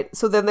 Right.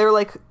 So then they're,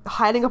 like,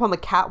 hiding up on the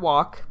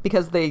catwalk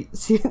because they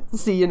see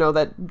you know,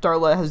 that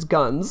Darla has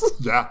guns.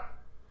 Yeah.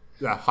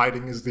 Yeah,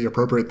 hiding is the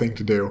appropriate thing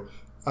to do.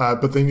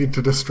 But they need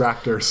to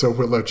distract her, so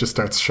Willow just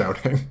starts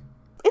shouting.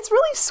 It's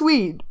really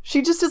sweet.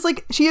 She just is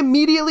like, she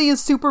immediately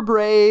is super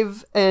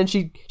brave, and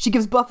she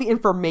gives Buffy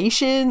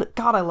information.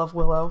 God, I love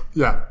Willow.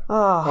 Yeah.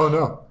 Oh,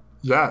 no.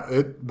 Yeah,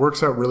 it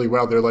works out really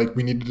well. They're like,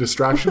 we need a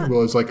distraction.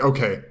 Willow's like,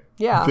 okay,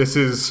 Yeah. this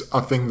is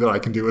a thing that I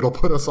can do. It'll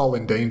put us all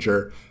in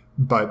danger,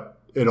 but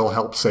it'll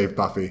help save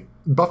Buffy.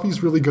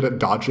 Buffy's really good at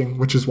dodging,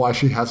 which is why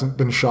she hasn't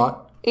been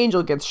shot.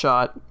 Angel gets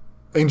shot.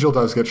 Angel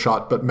does get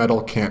shot, but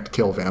Metal can't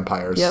kill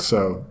vampires, Yep.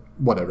 so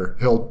whatever.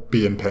 He'll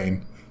be in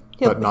pain,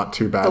 but not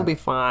too bad. He'll be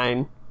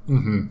fine.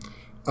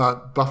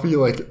 Buffy,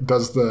 like,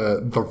 does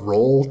the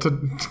roll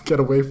to get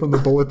away from the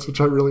bullets,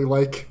 which I really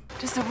like.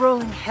 Does the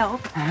rolling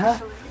help?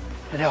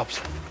 It helps.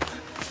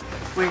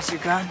 Where's your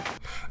gun?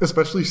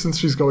 Especially since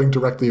she's going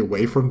directly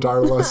away from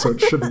Darla, so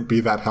it shouldn't be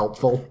that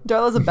helpful.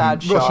 Darla's a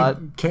bad Well, shot.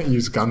 she can't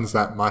use guns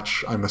that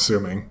much, I'm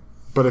assuming.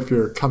 But if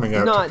you're coming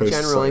out Not to face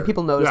generally. Slayer,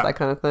 People notice yeah. that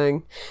kind of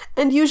thing.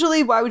 And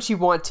usually, why would she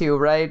want to,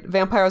 right?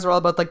 Vampires are all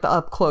about, like, the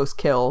up-close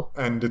kill.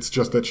 And it's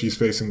just that she's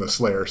facing the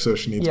Slayer, so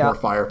she needs Yeah. more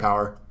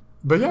firepower.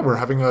 But yeah, we're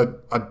having a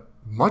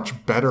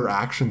much better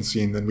action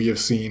scene than we have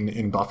seen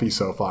in Buffy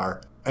so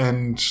far.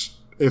 And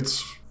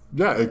it's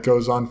yeah, it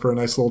goes on for a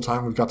nice little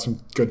time. We've got some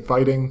good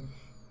fighting.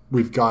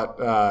 We've got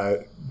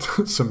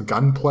some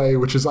gunplay,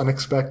 which is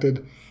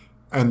unexpected.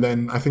 And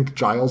then I think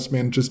Giles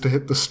manages to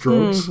hit the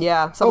strobes.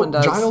 Yeah, someone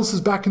does. Giles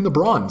is back in the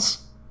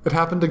bronze. It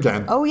happened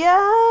again. Oh,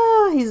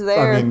 yeah, he's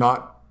there. I mean,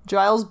 not...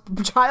 Giles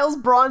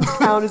bronze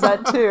count is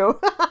at 2.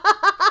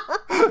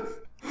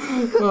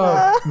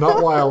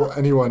 Not while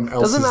anyone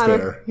else Doesn't is matter.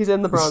 there. He's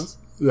in the bronze.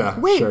 Yeah,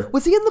 Wait, sure.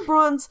 was he in the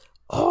bronze?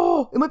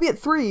 Oh, it might be at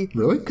 3.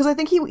 Really? Because I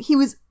think he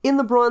was in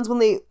the bronze when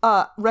they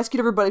rescued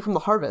everybody from the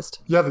harvest.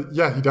 Yeah,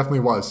 he definitely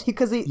was.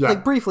 Because he Yeah.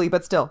 like, briefly,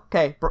 but still.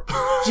 Okay,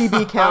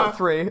 GB count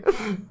 3.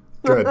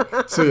 Good.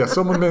 So yeah,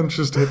 someone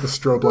manages to hit the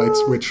strobe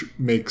lights, which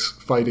makes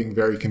fighting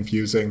very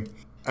confusing.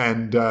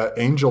 And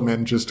Angel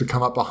manages to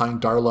come up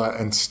behind Darla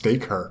and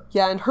stake her.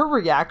 Yeah, and her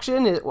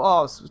reaction is,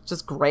 it's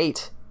just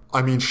great.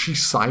 I mean, she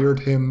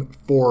sired him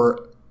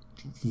for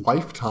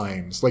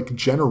lifetimes, like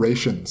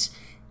generations.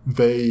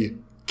 They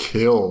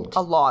killed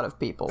A lot of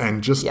people.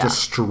 and just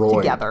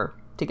destroyed.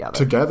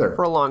 Together.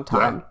 For a long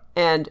time.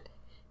 Yeah. And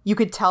you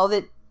could tell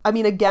that, I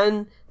mean,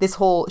 again, this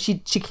whole, she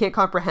can't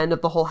comprehend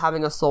of the whole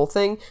having a soul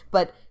thing,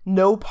 but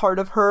no part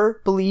of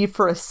her believed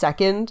for a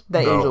second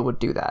that Angel would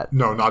do that.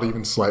 No, not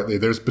even slightly.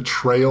 There's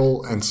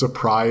betrayal and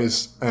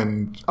surprise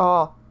and...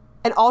 Oh.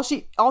 And all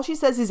she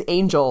says is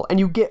Angel, and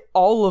you get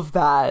all of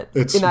that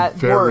It's in that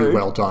very word.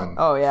 well done.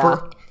 Oh, yeah.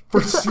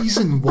 For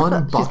season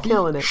 1 Buffy? She's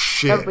killing it.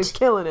 Shit. Everybody's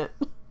killing it.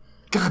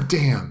 God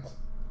damn.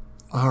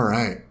 All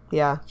right.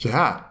 Yeah.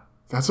 Yeah,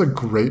 that's a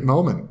great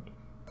moment.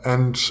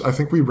 And I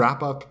think we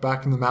wrap up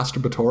back in the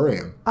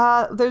masturbatorium.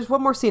 There's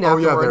one more scene Oh,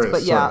 yeah, afterwards, there is.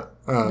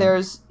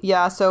 but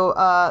yeah.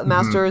 Sorry.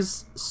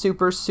 Master's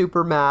super,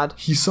 super mad.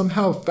 He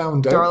somehow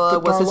found out Darla that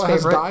was his Darla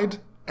has favorite. died,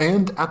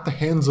 and at the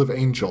hands of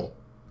Angel.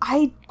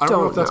 I don't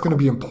know if that's going to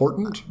be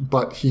important,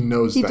 but he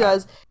knows He that.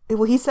 does.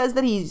 Well, he says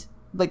that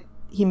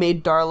he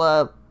made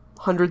Darla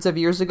hundreds of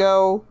years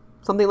ago,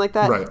 something like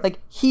that. Right. Like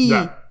he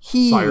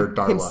sired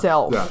Darla.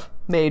 himself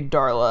made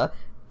Darla,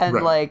 and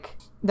Right.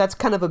 that's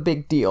kind of a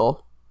big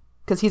deal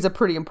because he's a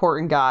pretty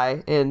important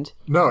guy. And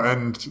No,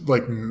 and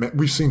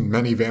we've seen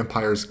many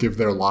vampires give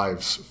their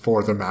lives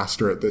for the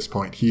Master at this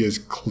point. He is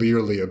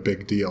clearly a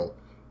big deal.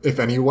 If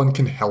anyone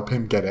can help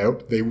him get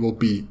out, they will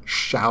be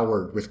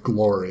showered with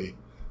glory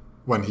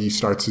when he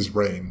starts his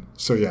reign.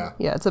 So yeah.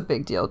 yeah, it's a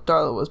big deal.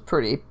 Darla was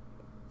pretty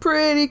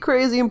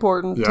crazy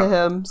important to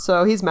him,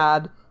 so he's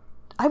mad.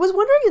 I was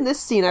wondering in this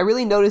scene, I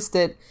really noticed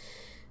it.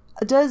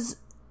 Does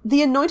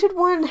the Anointed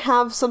One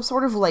have some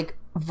sort of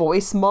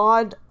voice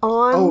mod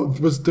on? Oh,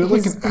 was there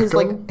an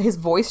echo? His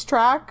voice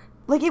track?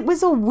 It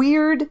was a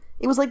weird.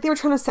 It was like they were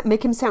trying to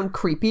make him sound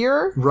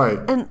creepier. Right.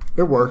 And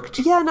it worked.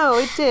 yeah, no,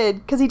 it did,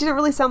 because he didn't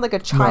really sound like a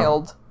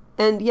child.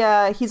 No. And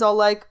yeah, he's all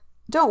like,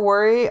 "Don't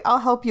worry, I'll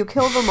help you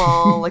kill them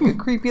all," like a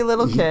creepy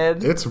little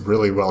kid. It's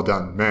really well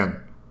done,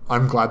 man.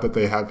 I'm glad that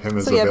they have him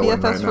as a villain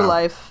BFFs right for now.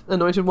 life,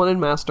 Anointed One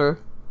and Master.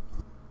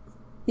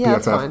 Yeah,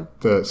 that's fine.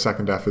 The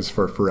second F is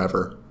for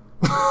forever.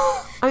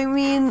 I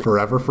mean,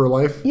 forever for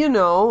life?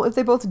 If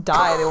they both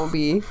die, they won't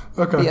be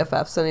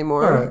BFFs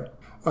anymore.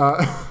 All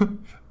right.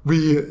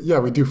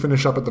 We do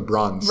finish up at the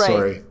bronze.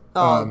 Right.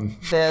 Sorry.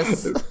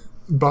 This.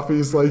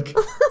 Buffy's like,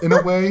 in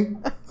a way,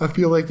 I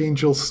feel like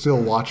Angel's still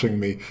watching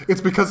me.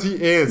 It's because he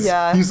is.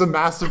 Yeah. He's a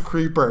massive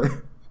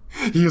creeper.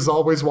 He is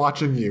always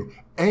watching you.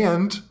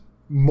 And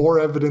more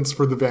evidence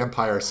for the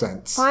vampire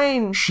sense.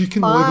 Fine. She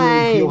can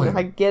literally feel him.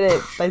 I get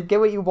it. I get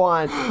what you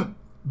want.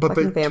 But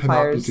Fucking they vampires.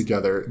 cannot be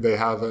together. They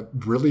have a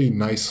really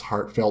nice,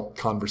 heartfelt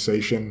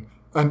conversation.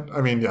 And,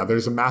 I mean, yeah,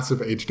 there's a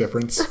massive age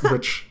difference,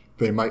 which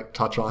they might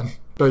touch on.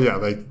 But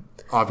yeah,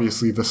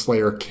 obviously the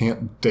Slayer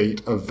can't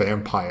date a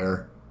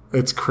vampire.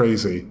 It's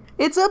crazy.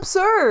 It's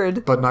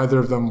absurd. But neither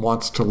of them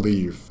wants to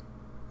leave.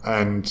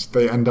 And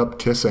they end up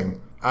kissing.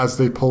 As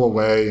they pull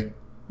away,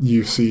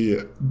 you see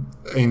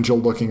Angel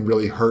looking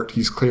really hurt.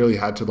 He's clearly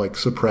had to,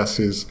 suppress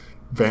his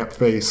vamp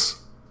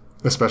face,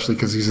 especially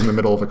because he's in the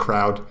middle of a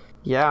crowd.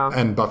 Yeah.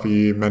 And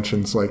Buffy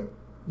mentions,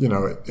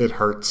 it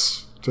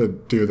hurts to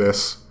do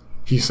this.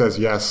 He says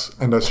yes,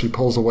 and as she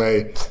pulls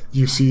away,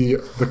 you see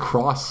the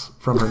cross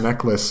from her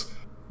necklace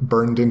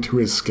burned into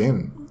his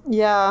skin.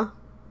 Yeah.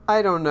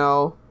 I don't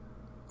know.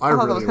 I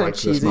thought that really was kinda liked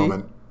this cheesy.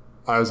 moment.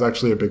 I was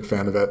actually a big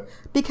fan of it.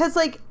 Because,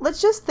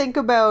 let's just think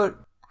about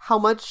how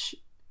much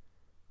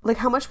would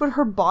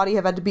her body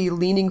have had to be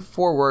leaning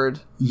forward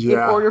in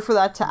order for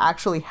that to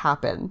actually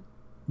happen?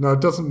 No,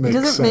 it doesn't make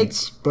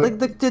sense. But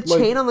the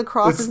chain on the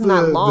cross isn't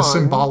that long. The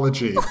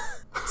symbology.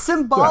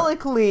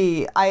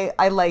 Symbolically, yeah.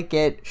 I like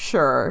it,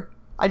 sure.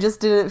 I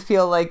just didn't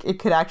feel like it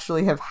could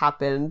actually have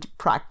happened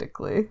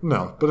practically.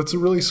 No, but it's a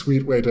really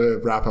sweet way to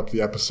wrap up the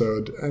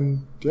episode.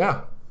 And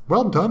yeah,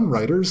 well done,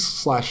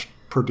 writers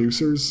 /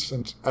 producers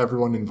and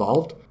everyone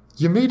involved.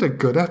 You made a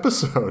good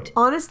episode.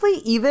 Honestly,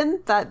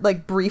 even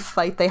that brief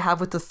fight they have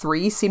with the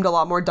 3 seemed a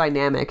lot more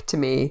dynamic to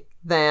me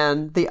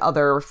than the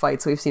other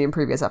fights we've seen in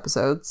previous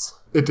episodes.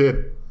 It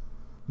did.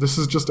 This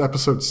is just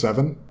episode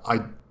 7.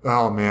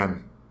 Oh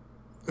man.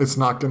 It's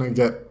not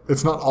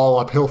all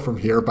uphill from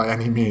here by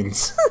any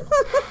means.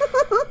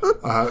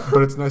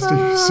 But it's nice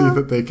to see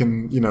that they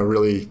can,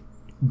 really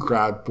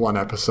grab one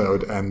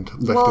episode and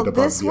lift it above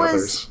this the was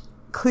others.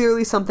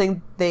 Clearly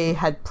something they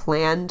had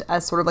planned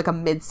as sort of like a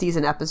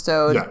mid-season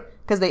episode. Yeah.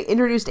 Because they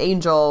introduced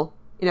Angel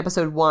in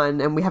episode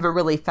 1, and we haven't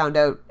really found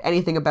out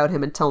anything about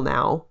him until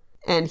now.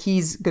 And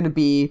he's going to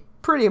be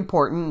pretty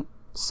important.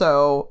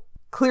 So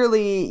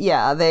clearly,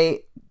 yeah,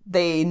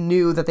 they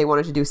knew that they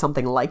wanted to do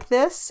something like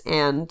this,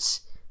 and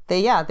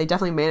they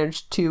definitely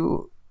managed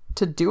to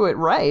do it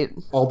right.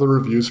 All the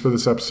reviews for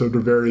this episode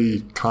were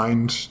very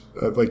kind.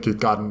 Like it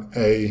got an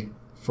A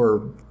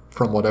from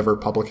whatever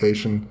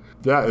publication.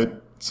 Yeah,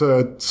 it's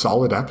a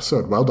solid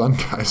episode. Well done,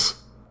 guys.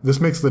 This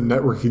makes the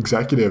network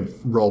executive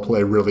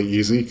roleplay really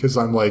easy, because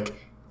I'm like,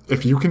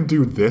 if you can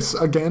do this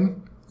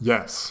again,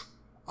 yes,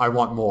 I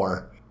want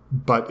more.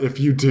 But if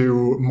you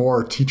do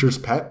more Teacher's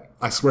Pet,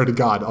 I swear to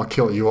God, I'll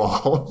kill you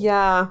all.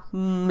 Yeah,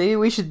 maybe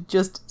we should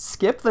just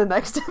skip the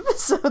next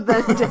episode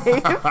then,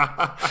 Dave.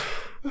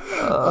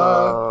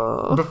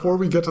 Before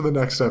we get to the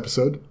next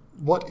episode,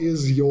 what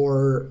is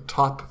your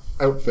top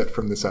outfit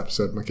from this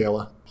episode,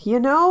 Michaela?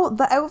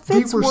 The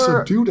outfits They were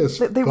subdued as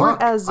fuck. They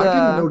weren't as... I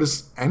didn't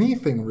notice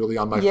anything really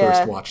on my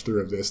first watch through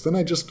of this. Then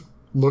I just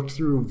looked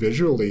through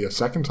visually a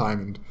second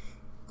time, and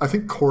I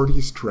think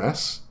Cordy's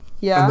dress,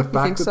 yeah, and the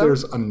fact that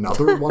there's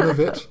another one of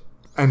it,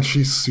 and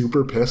she's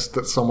super pissed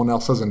that someone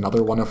else has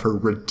another one of her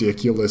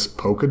ridiculous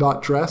polka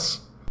dot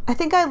dress. I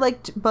think I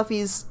liked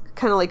Buffy's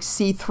kind of like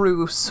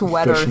see-through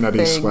sweater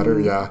fishnetty thing. Sweater,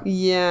 yeah.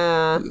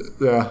 Yeah.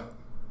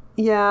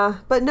 Yeah,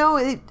 but no,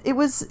 it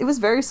was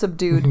very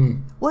subdued.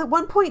 Mm-hmm. Well, at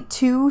one point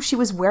too, she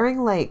was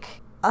wearing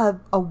like a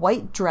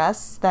white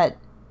dress that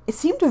it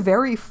seemed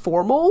very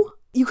formal.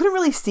 You couldn't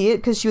really see it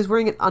because she was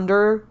wearing it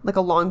under like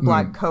a long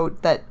black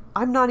coat that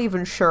I'm not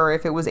even sure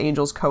if it was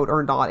Angel's coat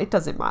or not. It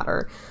doesn't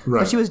matter.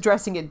 Right. But she was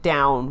dressing it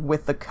down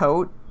with the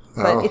coat.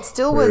 But it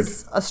still weird.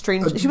 Was a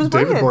strange... She was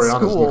wearing it at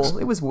school.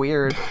 It was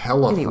weird.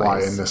 Hella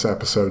fly in this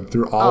episode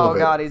through all of it.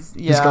 Oh, God, he's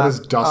got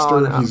his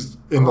duster. No. He's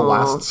in the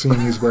last scene,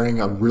 he's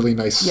wearing a really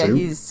nice suit. Yeah,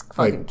 he's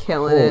fucking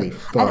killing it.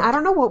 Fuck. And I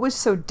don't know what was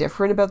so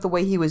different about the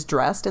way he was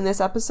dressed in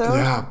this episode.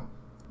 Yeah.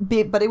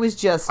 But it was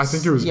just... I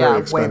think it was very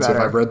expensive.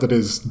 I've read that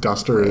his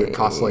duster it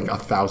cost like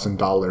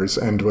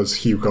 $1,000 and was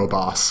Hugo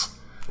Boss.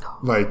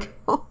 Like,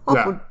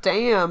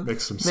 damn.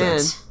 Makes some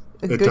sense.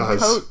 A good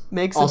coat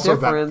makes also a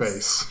difference. That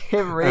face.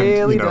 It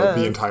really and, does.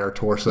 The entire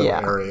torso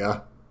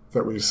area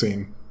that we've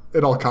seen.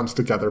 It all comes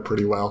together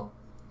pretty well.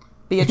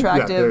 Be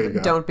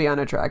attractive, don't be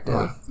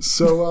unattractive.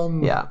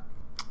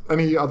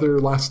 Any other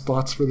last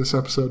thoughts for this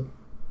episode?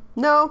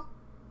 No.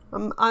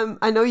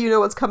 I know you know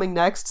what's coming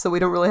next, so we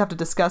don't really have to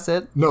discuss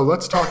it. No,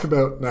 let's talk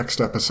about next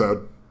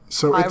episode.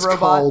 So it's iRobot,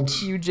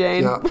 called...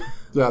 Eugene.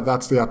 Yeah,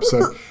 that's the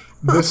episode.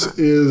 This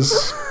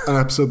is an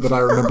episode that I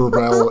remember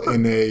well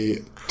in a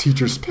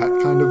Teacher's Pet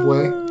kind of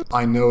way.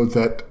 I know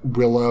that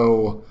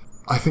Willow,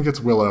 I think it's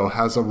Willow,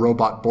 has a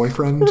robot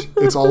boyfriend.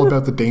 It's all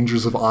about the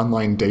dangers of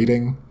online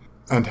dating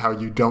and how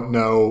you don't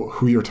know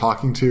who you're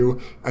talking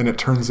to, and it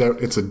turns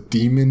out it's a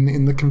demon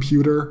in the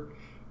computer.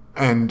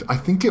 And I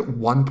think at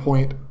one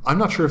point, I'm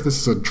not sure if this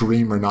is a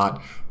dream or not,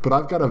 but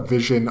I've got a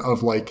vision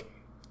of like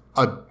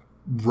a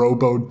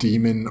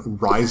robo-demon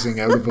rising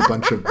out of a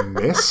bunch of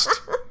mist.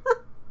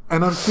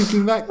 And I'm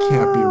thinking that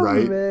can't be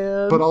right.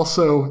 Man. But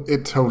also,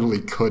 it totally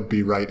could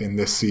be right in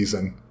this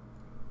season.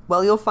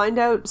 Well, you'll find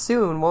out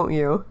soon, won't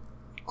you?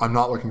 I'm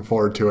not looking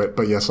forward to it,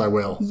 but yes, I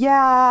will.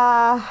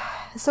 Yeah.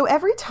 So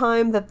every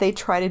time that they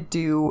try to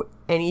do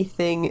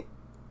anything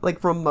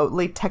like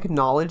remotely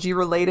technology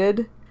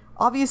related,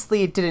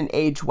 obviously it didn't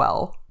age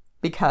well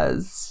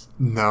because...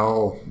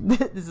 No.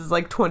 This is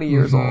like 20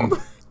 years old.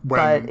 When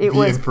but it the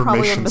was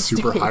probably a information mistake.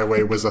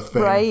 superhighway was a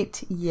thing.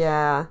 Right?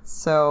 Yeah.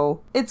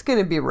 So it's going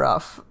to be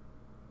rough.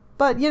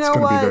 But you know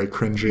what? It's going to be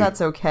very cringy.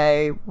 That's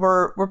okay.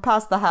 We're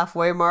past the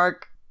halfway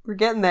mark. We're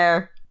getting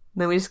there.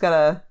 And then we just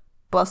gotta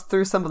bust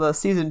through some of the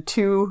season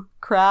 2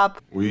 crap.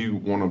 We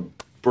want to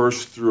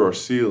burst through our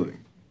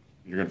ceiling.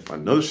 You're going to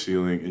find another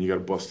ceiling, and you got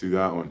to bust through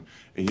that one.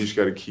 And you just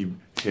got to keep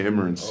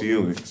hammering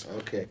ceilings.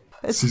 Okay.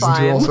 It's season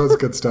fine. 2 also has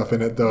good stuff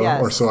in it, though,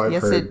 yes, or so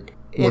I've heard.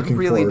 Looking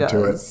really forward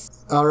does. to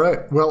it. All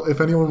right. Well,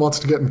 if anyone wants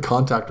to get in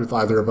contact with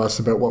either of us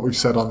about what we've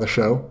said on the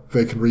show,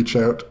 they can reach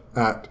out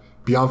at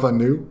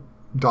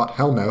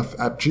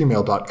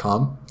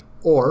bienvenue.hellmouth@gmail.com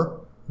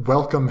or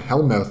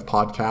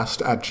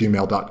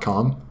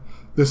welcomehellmouthpodcast@gmail.com.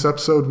 This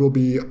episode will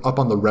be up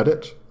on the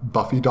Reddit,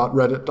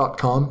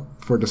 buffy.reddit.com,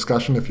 for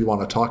discussion if you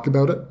want to talk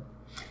about it.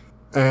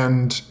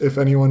 And if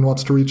anyone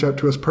wants to reach out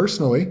to us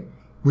personally,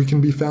 we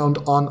can be found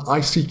on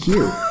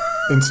ICQ,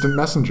 Instant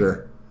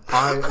Messenger.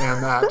 I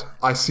am at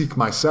I Seek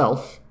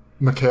Myself.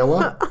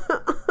 Michaela?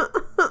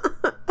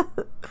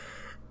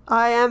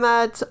 I am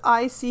at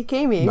I Seek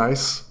Amy.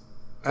 Nice.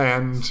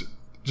 And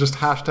just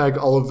hashtag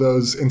all of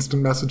those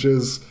instant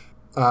messages,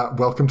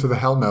 welcome to the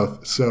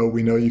Hellmouth, so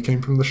we know you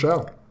came from the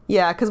show.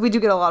 Yeah, because we do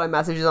get a lot of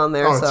messages on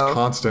there. Oh, so it's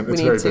constant. It's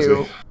we very need busy.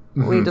 to,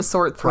 We need to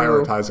sort through.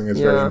 Prioritizing is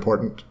very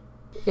important.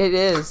 It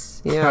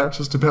is, yeah. That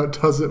just about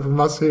does it from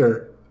us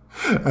here.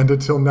 And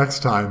until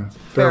next time,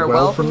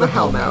 farewell from the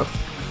Hellmouth.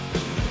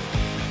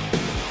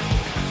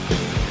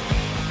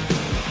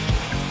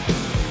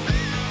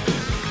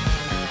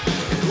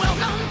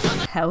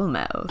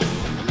 Hellmouth.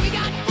 We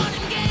got fun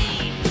and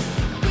games.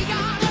 We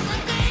got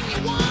everything you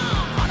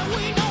want. How do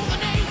we know the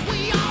names?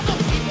 We are the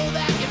people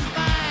that can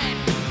find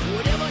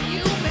whatever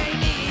you may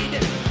need.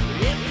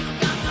 If you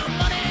got the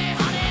money,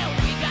 honey,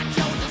 we got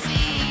your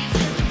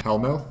disease.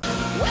 Hellmouth?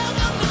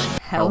 Welcome to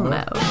the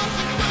Hellmouth.